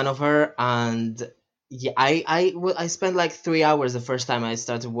a fan of her, and yeah, I spent like 3 hours the first time I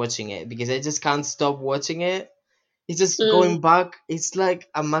started watching it because I just can't stop watching it. It's just Mm, going back. It's like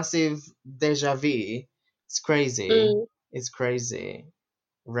a massive deja vu. It's crazy. mm. It's crazy.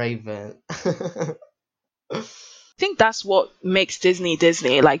 Raven. I think that's what makes Disney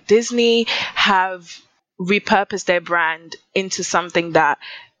Disney. Like Disney have repurposed their brand into something that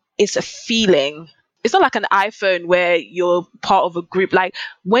is a feeling. It's not like an iPhone where you're part of a group. Like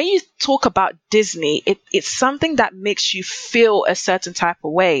when you talk about Disney, it's something that makes you feel a certain type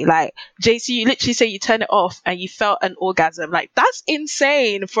of way. Like JC, you literally say you turn it off and you felt an orgasm. Like that's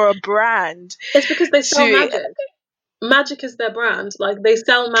insane for a brand It's because they sell to, magic. Magic is their brand. Like they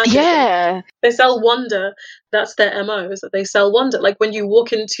sell magic. yeah. They sell wonder. That's their MO, is that they sell wonder. Like when you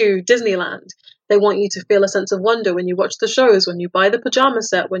walk into Disneyland, they want you to feel a sense of wonder when you watch the shows, when you buy the pajama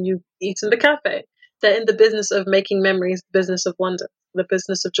set, when you eat in the cafe. They're in the business of making memories, the business of wonder, the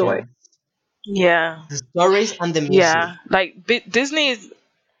business of joy. Yeah. Yeah. The stories and the music. Yeah. Like Disney is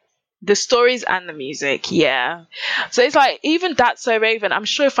the stories and the music, yeah. So it's like even That's So Raven, I'm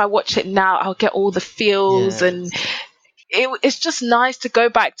sure if I watch it now I'll get all the feels, and Yes. it's just nice to go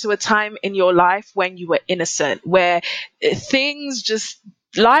back to a time in your life when you were innocent, where things just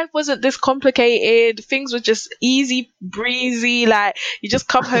life wasn't this complicated, things were just easy breezy. Like you just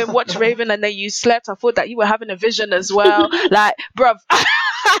come home, watch Raven, and then you slept. I thought that you were having a vision as well. Like bruv,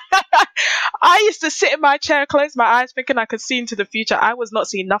 I used to sit in my chair, close my eyes, thinking I could see into the future. I was not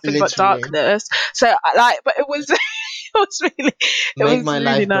seeing nothing but Literally. darkness. So like, but it was it was really it Make was my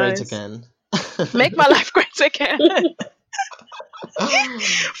really life great nice. again. Make my life great again.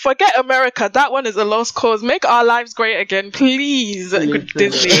 Forget America. That one is a lost cause. Make our lives great again, please, Literally.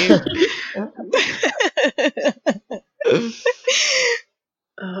 Disney.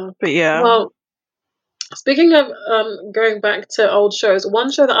 But yeah. Well, speaking of going back to old shows,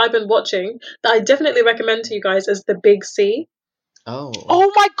 one show that I've been watching that I definitely recommend to you guys is The Big C. Oh.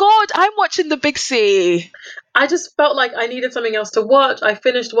 Oh my god, I'm watching The Big C. I just felt like I needed something else to watch. I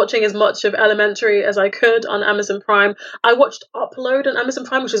finished watching as much of Elementary as I could on Amazon Prime. I watched Upload on Amazon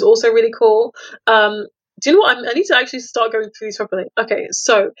Prime, which is also really cool. Do you know what? I need to actually start going through these properly. Okay,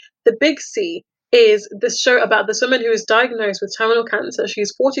 so The Big C is this show about this woman who is diagnosed with terminal cancer.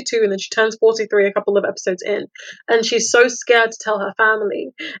 She's 42 and then she turns 43 a couple of episodes in. And she's so scared to tell her family.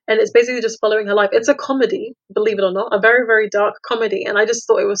 And it's basically just following her life. It's a comedy, believe it or not, a very, very dark comedy. And I just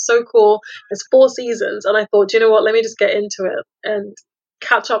thought it was so cool. It's 4 seasons, and I thought, do you know what? Let me just get into it and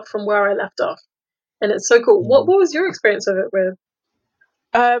catch up from where I left off. And it's so cool. What was your experience of it with?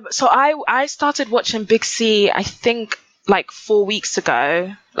 So I started watching Big C, I think like 4 weeks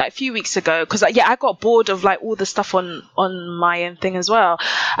ago, like a few weeks ago, because yeah, I got bored of like all the stuff on my own thing as well,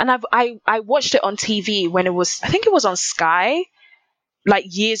 and I watched it on TV when it was, I think it was on Sky, like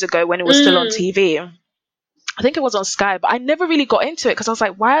years ago when it was still on Mm, TV. I think it was on Sky, but I never really got into it because I was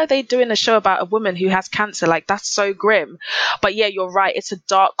like, why are they doing a show about a woman who has cancer? Like that's so grim. But yeah, you're right. It's a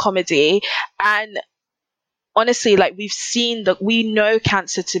dark comedy, and honestly, like we know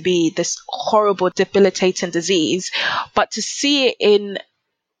cancer to be this horrible, debilitating disease, but to see it in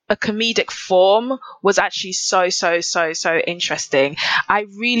a comedic form was actually so interesting. I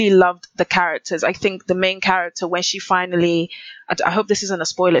really loved the characters. I think the main character, when she finally, I hope this isn't a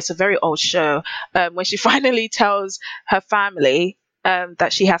spoiler, it's a very old show, when she finally tells her family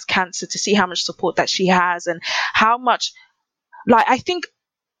that she has cancer, to see how much support that she has and how much, like, I think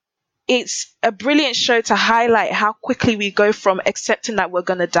it's a brilliant show to highlight how quickly we go from accepting that we're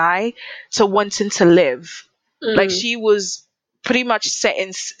going to die to wanting to live. Like mm, she was pretty much set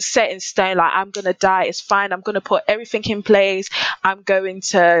in stone, like I'm going to die, it's fine, I'm going to put everything in place, I'm going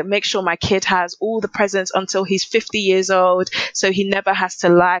to make sure my kid has all the presents until he's 50 years old, so he never has to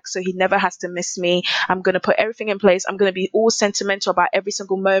lack, so he never has to miss me. I'm going to put everything in place, I'm going to be all sentimental about every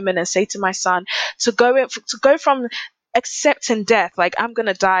single moment and say to my son, to go from accepting death, like I'm going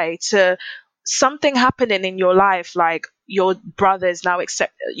to die, to something happening in your life, like your brother is now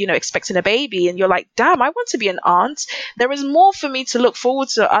expecting a baby, and you're like, damn, I want to be an aunt. There is more for me to look forward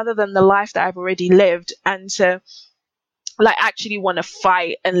to other than the life that I've already lived, and to like actually want to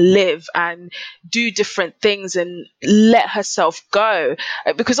fight and live and do different things and let herself go.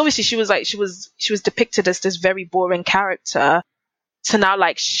 Because obviously she was depicted as this very boring character, to now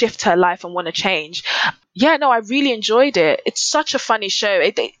like shift her life and want to change. Yeah, no, I really enjoyed it. It's such a funny show.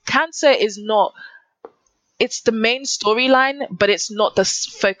 Cancer is not, it's the main storyline, but it's not the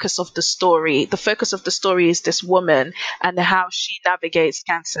focus of the story. The focus of the story is this woman and how she navigates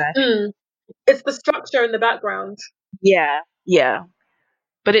cancer. mm. It's the structure in the background. Yeah.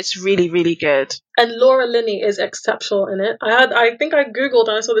 But it's really, really good. And Laura Linney is exceptional in it. I think I googled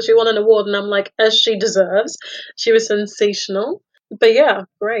and I saw that she won an award, and I'm like, as she deserves. She was sensational. But yeah,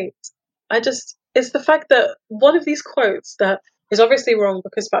 great. It's the fact that one of these quotes that is obviously wrong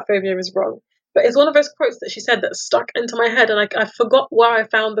because fat phobia is wrong, but it's one of those quotes that she said that stuck into my head, and I forgot where I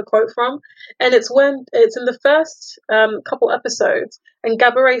found the quote from. And it's when it's in the first couple episodes, and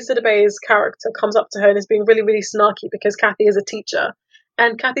Gabourey Sidibe's character comes up to her and is being really, really snarky because Kathy is a teacher.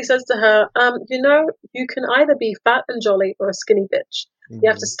 And Kathy says to her, you can either be fat and jolly or a skinny bitch. You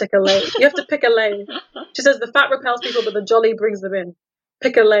have to stick a lane. You have to pick a lane. She says the fat repels people, but the jolly brings them in.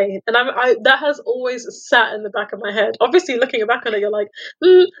 Pick a lane. And that has always sat in the back of my head. Obviously, looking back on it, you're like,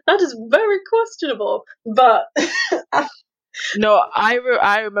 that is very questionable. But No,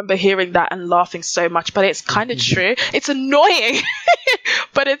 I remember hearing that and laughing so much, but it's kind of true. It's annoying,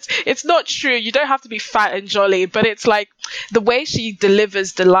 but it's not true. You don't have to be fat and jolly, but it's like the way she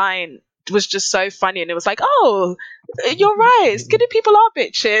delivers the line was just so funny, and it was like, oh, you're right, skinny people are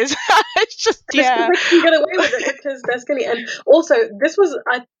bitches. It's just, yeah. They can get away with it because they're skinny. And also,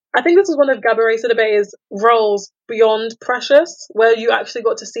 I think this was one of Gabourey Sidibe's roles beyond Precious, where you actually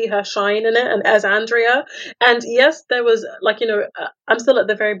got to see her shine in it, and as Andrea. And yes, there was I'm still at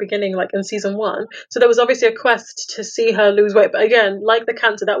the very beginning, like in season 1, so there was obviously a quest to see her lose weight. But again, like the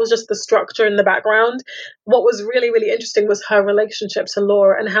cancer, that was just the structure in the background. What was really, really interesting was her relationship to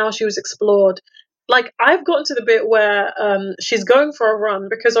Laura and how she was explored. Like, I've gotten to the bit where she's going for a run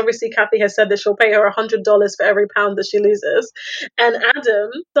because obviously Kathy has said that she'll pay her $100 for every pound that she loses. And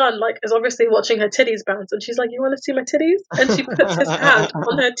Adam, son, like, is obviously watching her titties bounce, and she's like, "You want to see my titties?" And she puts his hand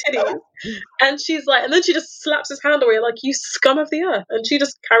on her titties, and she's like, and then she just slaps his hand away, like, "You scum of the earth," and she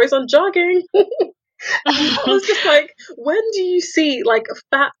just carries on jogging. And I was just like, when do you see like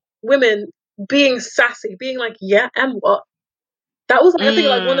fat women being sassy, being like, "Yeah, and what?" That was, I think,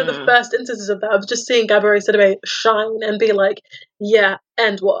 like one of the first instances of that, of just seeing Gabourey Sidibe shine and be like, "Yeah,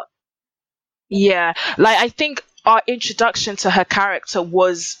 and what?" Yeah, like I think our introduction to her character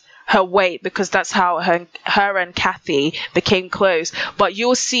was her weight, because that's how her and Kathy became close. But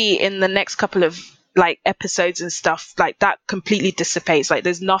you'll see in the next couple of like episodes and stuff, like that completely dissipates. Like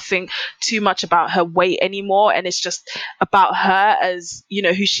there's nothing too much about her weight anymore, and it's just about her as, you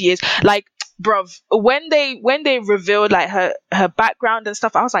know, who she is. Like, bruv, when they revealed like her background and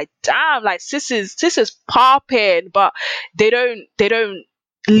stuff, I was like, damn, like sis is popping. But they don't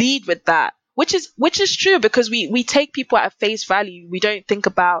lead with that, which is true, because we take people at face value. We don't think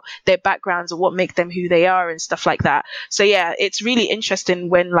about their backgrounds or what make them who they are and stuff like that. So yeah, it's really interesting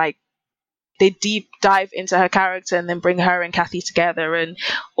when like they deep dive into her character and then bring her and Kathy together and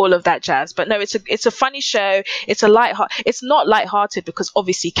all of that jazz. But no, it's a funny show. It's it's not lighthearted because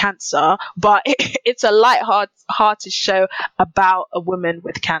obviously cancer, but it's a lighthearted show about a woman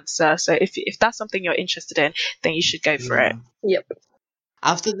with cancer. So if that's something you're interested in, then you should go for it. Yep.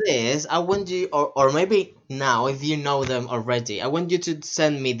 After this, I want you, or maybe now, if you know them already, I want you to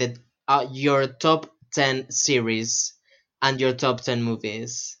send me your top 10 series and your top 10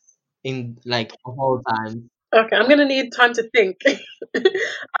 movies in like of all time. Okay, I'm gonna need time to think.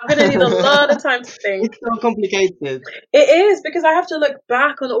 I'm gonna need a lot of time to think. It's so complicated. It is, because I have to look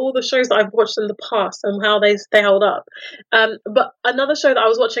back on all the shows that I've watched in the past and how they held up. But another show that I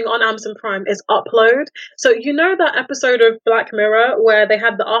was watching on Amazon Prime is Upload. So you know that episode of Black Mirror where they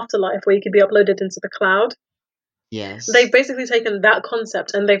had the afterlife where you could be uploaded into the cloud? Yes. They've basically taken that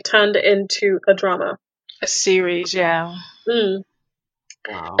concept and they've turned it into a drama. A series, yeah.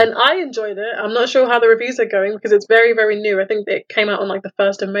 Wow. And I enjoyed it. I'm not sure how the reviews are going because it's very, very new. I think it came out on like the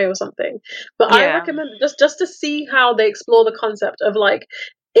 1st of May or something. But yeah. I recommend just to see how they explore the concept of like,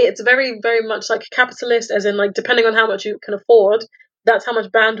 it's very, very much like capitalist, as in like depending on how much you can afford, that's how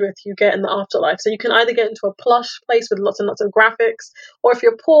much bandwidth you get in the afterlife. So you can either get into a plush place with lots and lots of graphics, or if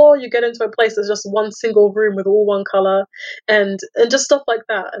you're poor, you get into a place that's just one single room with all one color, and just stuff like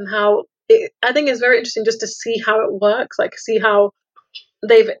that. And how I think it's very interesting just to see how it works, like see how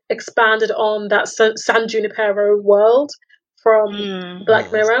they've expanded on that San Junipero world from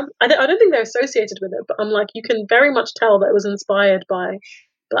Black Mirror. I don't think they're associated with it, but I'm like, you can very much tell that it was inspired by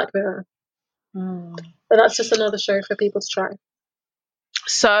Black Mirror. But that's just another show for people to try.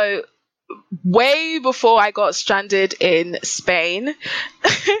 So way before I got stranded in Spain,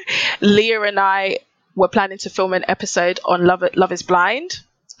 Leah and I were planning to film an episode on Love is Blind.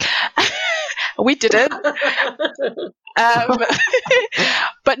 We didn't.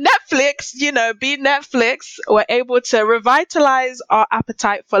 But Netflix, being Netflix, were able to revitalize our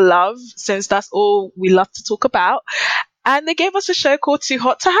appetite for love, since that's all we love to talk about. and they gave us a show called Too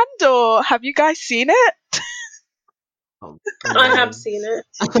Hot to Handle. Have you guys seen it? Oh, I have seen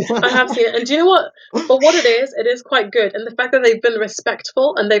it. I have seen it. And do you know what? For what it is quite good. And the fact that they've been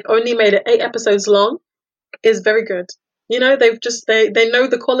respectful and they've only made it 8 episodes long is very good. You know, they know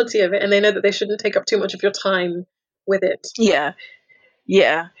the quality of it, and they know that they shouldn't take up too much of your time with it. Yeah.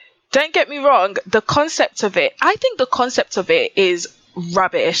 Yeah. Don't get me wrong, the concept of it, I think the concept of it is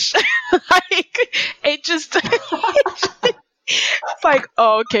rubbish. Like, it just, it's like,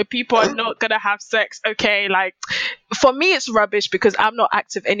 oh, okay, people are not gonna have sex. Okay, like, for me, it's rubbish because I'm not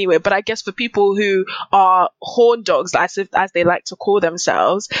active anyway. But I guess for people who are horn dogs, as they like to call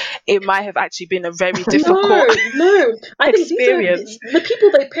themselves, it might have actually been a very difficult No. I think experience. the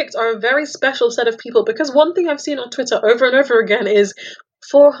people they picked are a very special set of people, because one thing I've seen on Twitter over and over again is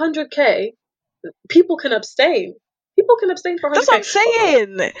for 100k, people can abstain. People can abstain for 100k. That's what I'm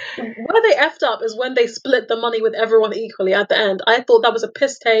saying. Where they effed up is when they split the money with everyone equally at the end. I thought that was a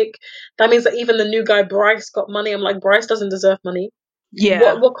piss take. That means that even the new guy Bryce got money. I'm like, Bryce doesn't deserve money.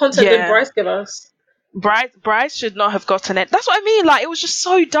 Yeah. What content did Yeah. Bryce give us? Bryce should not have gotten it. That's what I mean. Like, it was just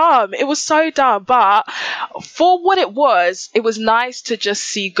so dumb. It was so dumb. But for what it was nice to just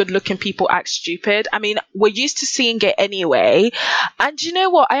see good-looking people act stupid. I mean, we're used to seeing it anyway. And you know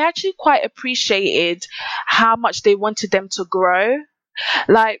what? I actually quite appreciated how much they wanted them to grow.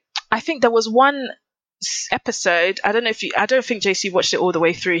 Like, I think there was one episode, I don't think JC watched it all the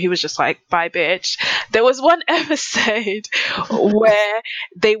way through. He was just like, bye bitch. There was one episode where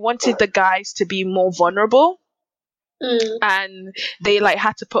they wanted the guys to be more vulnerable, and they like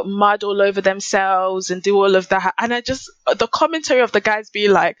had to put mud all over themselves and do all of that. And the commentary of the guys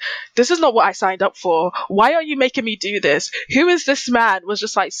being like, this is not what I signed up for. Why are you making me do this? Who is this man? Was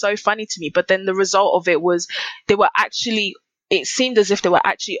just like so funny to me. But then the result of it was it seemed as if they were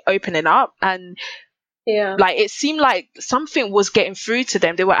actually opening up, and like it seemed like something was getting through to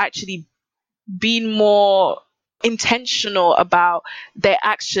them. They were actually being more intentional about their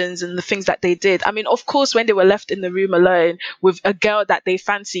actions and the things that they did. I mean, of course, when they were left in the room alone with a girl that they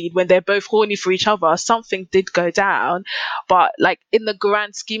fancied, when they're both horny for each other, something did go down. But like in the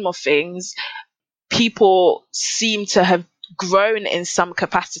grand scheme of things, people seem to have grown in some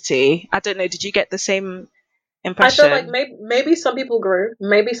capacity. I don't know, did you get the same impression? I feel like maybe some people grew,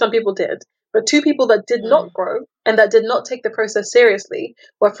 maybe some people did. But 2 people that did not grow and that did not take the process seriously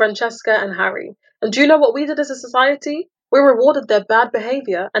were Francesca and Harry. And do you know what we did as a society? We rewarded their bad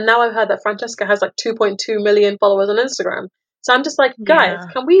behavior. And now I've heard that Francesca has like 2.2 million followers on Instagram. So I'm just like, guys,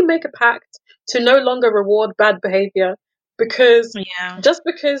 can we make a pact to no longer reward bad behavior? Because just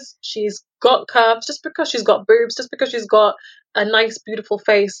because she's got curves, just because she's got boobs, just because she's got a nice, beautiful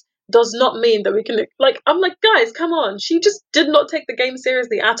face, does not mean that we can, like, I'm like, guys, come on. She just did not take the game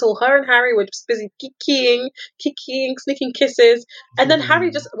seriously at all. Her and Harry were just busy kikiing, sneaking kisses. And then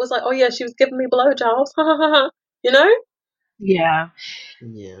Harry just was like, oh yeah, she was giving me blowjobs. You know? Yeah.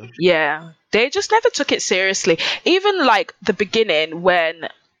 They just never took it seriously. Even like the beginning when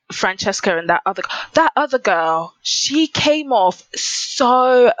Francesca and that other girl, she came off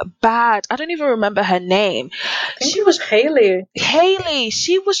so bad. I don't even remember her name. I think she was Haley.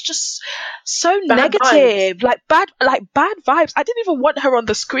 She was just so bad negative, vibes. like bad vibes. I didn't even want her on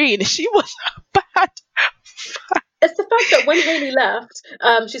the screen. She was bad. It's the fact that when Haley left,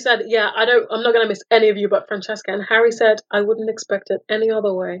 she said, yeah, I'm not going to miss any of you but Francesca. And Harry said, I wouldn't expect it any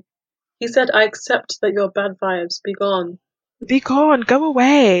other way. He said, I accept that you're bad vibes. Be gone. Be gone. Go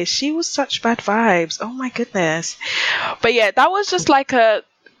away. She was such bad vibes. Oh my goodness. But yeah, that was just like a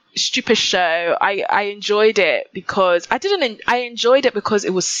stupid show. I enjoyed it because I enjoyed it because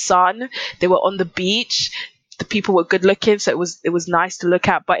it was sun. They were on the beach. The people were good looking, so it was nice to look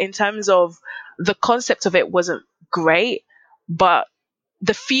at. But in terms of the concept of it wasn't great, but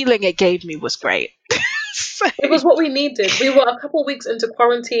the feeling it gave me was great. It was what we needed. We were a couple of weeks into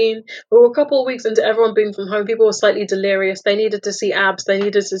quarantine. We were a couple of weeks into everyone being from home. People were slightly delirious. They needed to see abs. They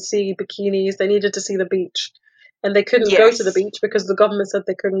needed to see bikinis. They needed to see the beach. And they couldn't go to the beach because the government said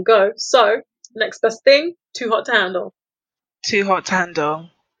they couldn't go. So, next best thing, Too Hot to Handle. Too Hot to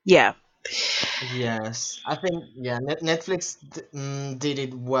Handle. Yeah. Yes, I think Netflix did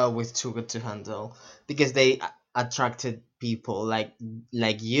it well with Too Good to Handle because they attracted people like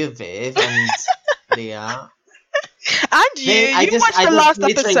you, Viv, and Leah. And you watched the last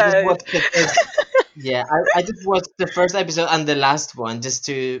episode. I just watched the first episode and the last one just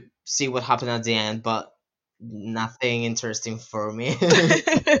to see what happened at the end, but nothing interesting for me.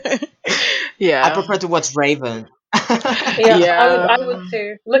 Yeah, I prefer to watch Raven. I would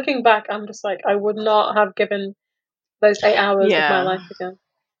too. Looking back, I'm just like, I would not have given those 8 hours of my life again.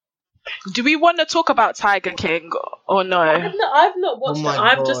 Do we want to talk about Tiger King or no? I've not Oh watched it. my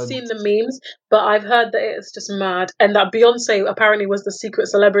I've just god. seen the memes, but I've heard that it's just mad, and that Beyonce apparently was the secret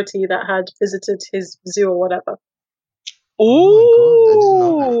celebrity that had visited his zoo or whatever. Oh my god, I didn't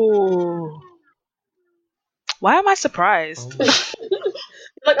know that. Ooh. Why am I surprised? Oh.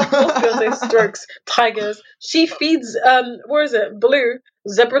 Like, of course, Beyonce strokes tigers. She feeds where is it? Blue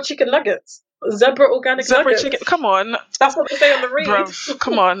zebra chicken nuggets, zebra organic Zebra nuggets. chicken. Come on, That's what they say on the read. bruv.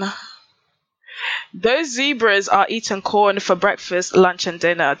 Come on. Those zebras are eating corn for breakfast, lunch, and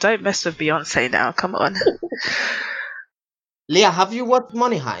dinner. Don't mess with Beyonce now. Come on. Leah, have you watched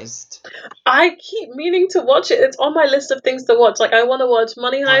Money Heist? I keep meaning to watch it. It's on my list of things to watch. Like, I want to watch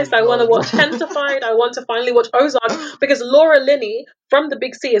Money My Heist. I want to God. watch Hentified. I want to finally watch Ozark because Laura Linney from the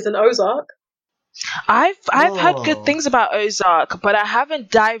Big C is in Ozark. I've heard good Oh. things about Ozark, but I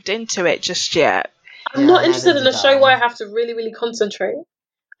haven't dived into it just yet. I'm Yeah, not neither interested in did a show I. where I have to really, really concentrate.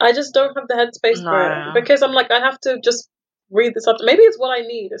 I just don't have the headspace for it No. because I'm like, I have to just read this up. Maybe it's what I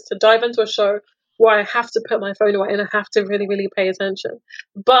need is to dive into a show where I have to put my phone away and I have to really, really pay attention.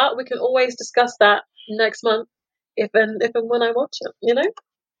 But we can always discuss that next month if and when I watch it, you know?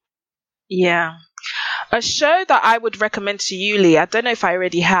 Yeah. A show that I would recommend to you, Lee, I don't know if I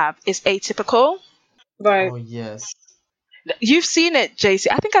already have, is Atypical. Right. Oh yes. You've seen it, JC.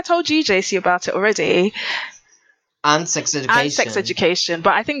 I think I told you, JC, about it already. And Sex Education. And Sex Education,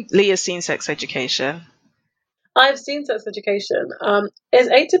 but I think Lee has seen Sex Education. I've seen Sex Education. Is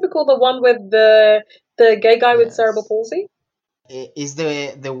Atypical the one with the gay guy with Yes. cerebral palsy? Is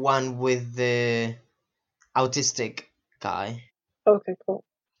the one with the autistic guy? Okay, cool.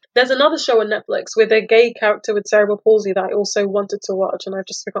 There's another show on Netflix with a gay character with cerebral palsy that I also wanted to watch, and I've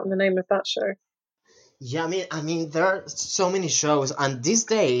just forgotten the name of that show. Yeah, I mean, there are so many shows, and these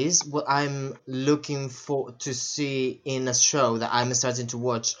days, what I'm looking for to see in a show that I'm starting to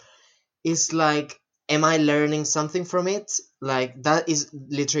watch is like, am I learning something from it? Like, that is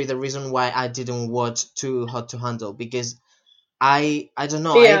literally the reason why I didn't watch Too Hot to Handle, because I don't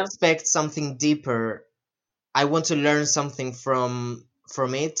know, I Yeah. expect something deeper. I want to learn something from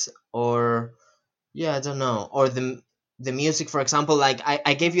it, or yeah, I don't know, or the music, for example. Like,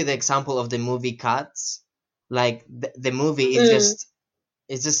 I gave you the example of the movie Cats. Like, the movie is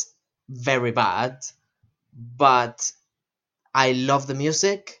just very bad, but I love the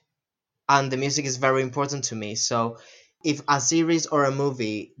music, and the music is very important to me. So if a series or a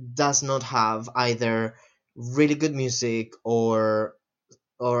movie does not have either really good music or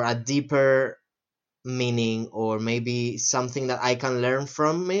a deeper meaning, or maybe something that I can learn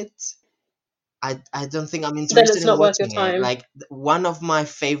from it, I don't think I'm Then interested it's in not worth your watching it. time. Like, one of my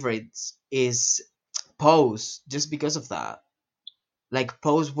favorites is Pose, just because of that. Like,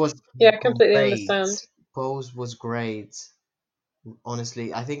 Pose was Yeah, I completely great. understand. Pose was great.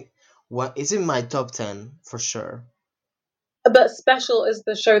 Honestly, I think what is in my top 10 for sure. But Special is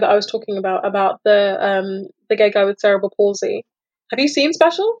the show that I was talking about the gay guy with cerebral palsy. Have you seen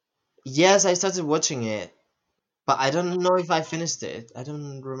Special? Yes, I started watching it, but I don't know if I finished it. I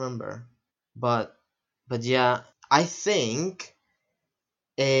don't remember. But yeah, I think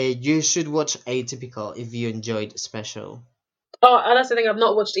you should watch Atypical if you enjoyed Special. Oh, and that's the thing, I've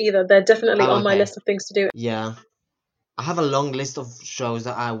not watched either. They're definitely Oh, on my okay. list of things to do. Yeah. I have a long list of shows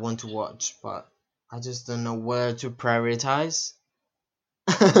that I want to watch, but I just don't know where to prioritize.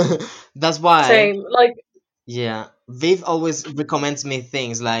 That's why, Same. Like, yeah, Viv always recommends me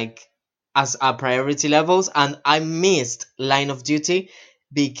things like as a priority levels, and I missed Line of Duty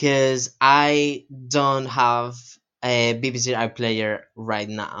because I don't have a BBC iPlayer right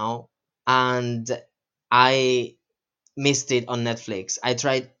now, and I missed it on Netflix. I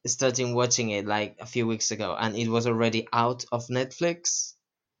tried starting watching it like a few weeks ago, and it was already out of Netflix,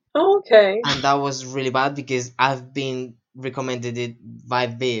 oh, okay. and that was really bad because I've been recommended it by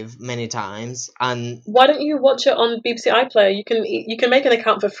Viv many times, and Why don't you watch it on BBC iPlayer? You can make an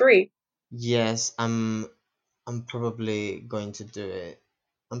account for free. yes, I'm probably going to do it.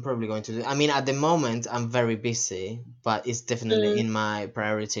 I'm probably going to do it. I mean, at the moment, I'm very busy, but it's definitely in my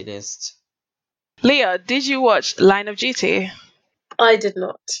priority list. Leah, did you watch Line of Duty? I did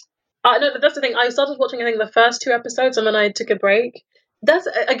not. No, that's the thing. I started watching, I think, the first 2 episodes, and then I took a break. That's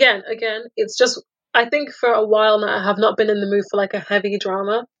again. It's just I think for a while now I have not been in the mood for like a heavy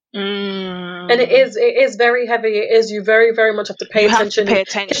drama, and it is very heavy. It is you very very much have to pay You have attention. to pay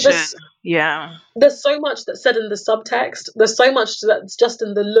attention. Yeah. There's so much that's said in the subtext. There's so much that's just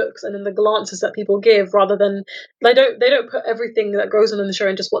in the looks and in the glances that people give, rather than they don't put everything that goes on in the show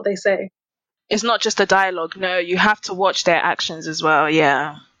in just what they say. It's not just the dialogue. No, you have to watch their actions as well.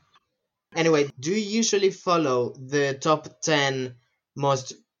 Yeah. Anyway, do you usually follow the top 10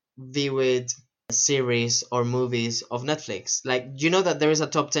 most viewed series or movies of Netflix. Like, you know that there is a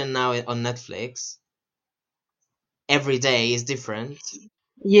top 10 now on Netflix. Every day is different.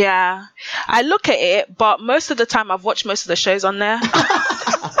 Yeah, I look at it, but most of the time I've watched most of the shows on there.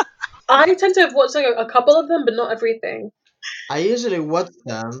 I tend to watch like a couple of them, but not everything. I usually watch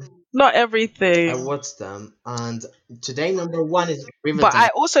them. Not I everything. watch them, and today number one is But Riverdale. I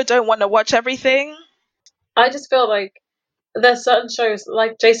also don't want to watch everything. I just feel like there's certain shows,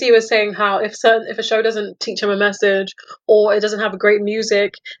 like JC was saying, how if a show doesn't teach him a message or it doesn't have great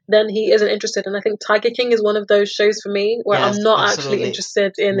music, then he isn't interested. And I think Tiger King is one of those shows for me where Yes, I'm not actually absolutely.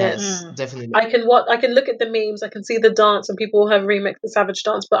 interested in it. Yes, definitely. I can look at the memes, I can see the dance, and people have remixed the Savage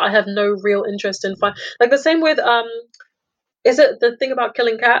dance, but I have no real interest in like the same with is it the thing about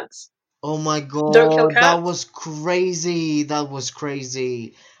killing cats? Oh my Don't kill god, that cats. was crazy. That was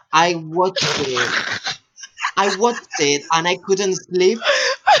crazy. I watched it. I watched it and I couldn't sleep.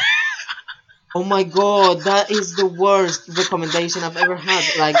 Oh my god, that is the worst recommendation I've ever had.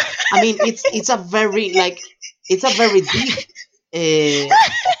 Like, I mean, it's a very deep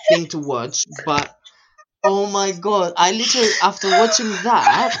thing to watch, but oh my god, I literally after watching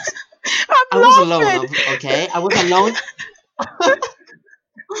that, I I'm was alone. laughing. Okay, I was alone.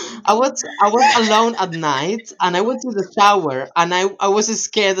 I was alone at night, and I went to the shower, and I was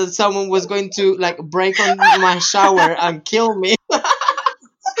scared that someone was going to like break on my shower and kill me.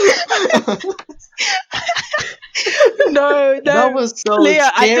 No, That was so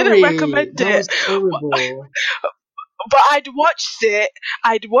Leah, I didn't scary. recommend That it, was terrible. but I'd watched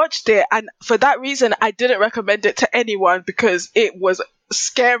it. And for that reason, I didn't recommend it to anyone because it was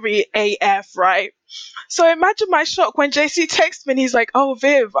scary AF, right? So imagine my shock when JC texted me and he's like, "Oh,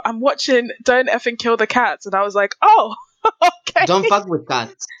 Viv, I'm watching Don't Effing Kill the Cats," and I was like, "Oh, okay." Don't fuck with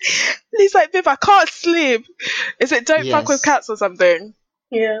cats. And he's like, "Viv, I can't sleep. Is it Don't Fuck with Yes. Cats or something?"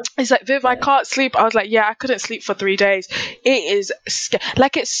 Yeah. He's like, "Viv, I can't sleep." I was like, "Yeah, I couldn't sleep for 3 days." It is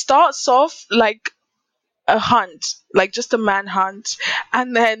like it starts off like a hunt, like just a manhunt,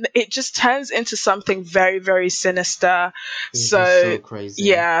 and then it just turns into something very, very sinister. It was So so crazy.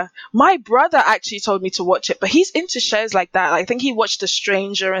 yeah, my brother actually told me to watch it, but he's into shows like that. I think he watched The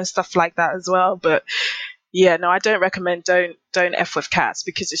Stranger and stuff like that as well. But yeah, no, I don't recommend Don't F with Cats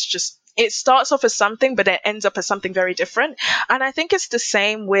because it's just it starts off as something, but it ends up as something very different. And I think it's the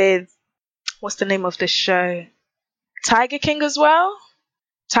same with what's the name of this show, Tiger King as well.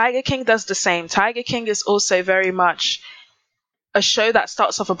 Tiger King does the same. Tiger King is also very much a show that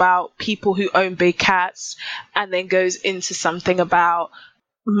starts off about people who own big cats and then goes into something about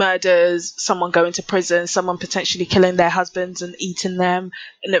murders, someone going to prison, someone potentially killing their husbands and eating them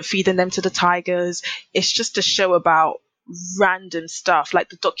and then feeding them to the tigers. It's just a show about random stuff. Like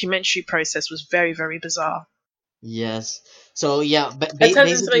the documentary process was very, very bizarre. Yes. So yeah, but It turns into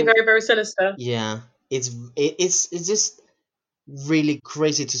basically, something very, very sinister. yeah, it's just really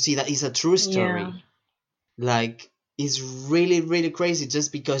crazy to see that it's a true story. Yeah. Like, it's really crazy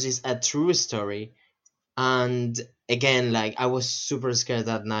just because it's a true story. And again, like, I was super scared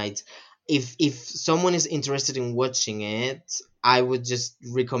that night. If someone is interested in watching it, I would just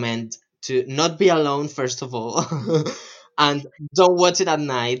recommend to not be alone first of all, and don't watch it at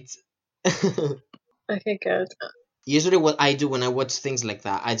night. Okay, good. Usually what I do when I watch things like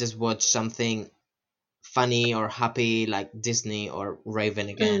that, I just watch something funny or happy like Disney or Raven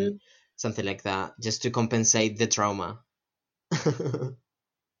again, something like that, just to compensate the trauma.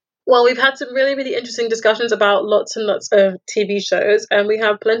 Well, we've had some really, really interesting discussions about lots and lots of TV shows, and we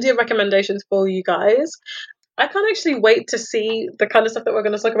have plenty of recommendations for you guys. I can't actually wait to see the kind of stuff that we're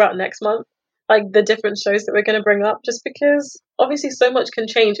going to talk about next month, like the different shows that we're going to bring up, just because obviously so much can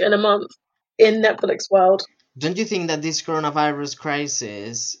change in a month in Netflix world. Don't you think that this coronavirus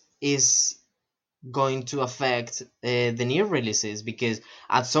crisis is going to affect the new releases, because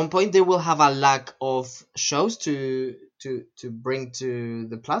at some point they will have a lack of shows to bring to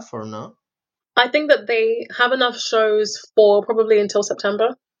the platform, no? I think that they have enough shows for probably until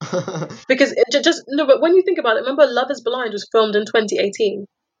September. Because just no, but when you think about it, remember Love Is Blind was filmed in 2018,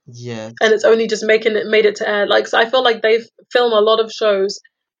 Yes. and it's only just made it to air. Like, so I feel like they've filmed a lot of shows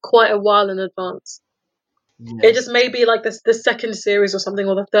quite a while in advance. It Yes. just may be like the second series or something,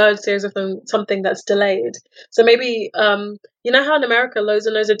 or the third series of something that's delayed. So maybe you know how in America loads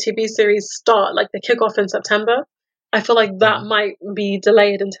and loads of TV series start, like they kick off in September. I feel like that might be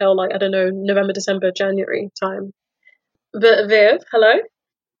delayed until, like, I don't know, November, December, January time. But Viv, hello.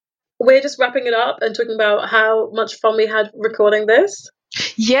 We're just wrapping it up and talking about how much fun we had recording this.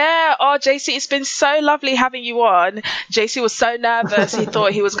 Yeah. Oh, JC, it's been so lovely having you on. JC was so nervous. He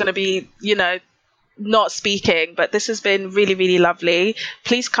thought he was going to be, not speaking, but this has been really, really lovely.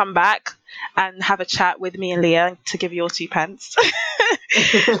 Please come back and have a chat with me and Leah to give your 2 pence.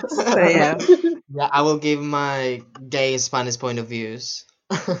 So yeah. Yeah, I will give my gay Spanish point of views.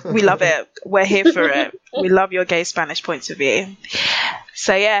 We love it. We're here for it. We love your gay Spanish points of view.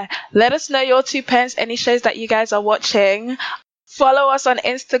 So yeah, let us know your 2 pence, any shows that you guys are watching. Follow us on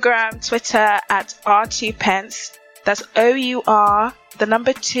Instagram, Twitter at R2pence. That's OUR, the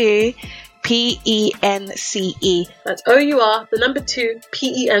number 2, PENCE. That's OUR, the number 2,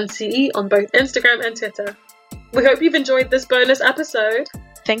 PENCE on both Instagram and Twitter. We hope you've enjoyed this bonus episode.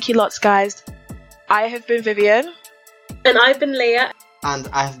 Thank you lots, guys. I have been Vivian. And I've been Leah. And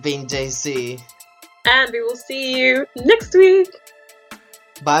I've been JC. And we will see you next week.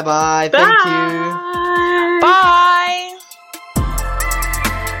 Bye-bye. Bye. Thank you. Bye.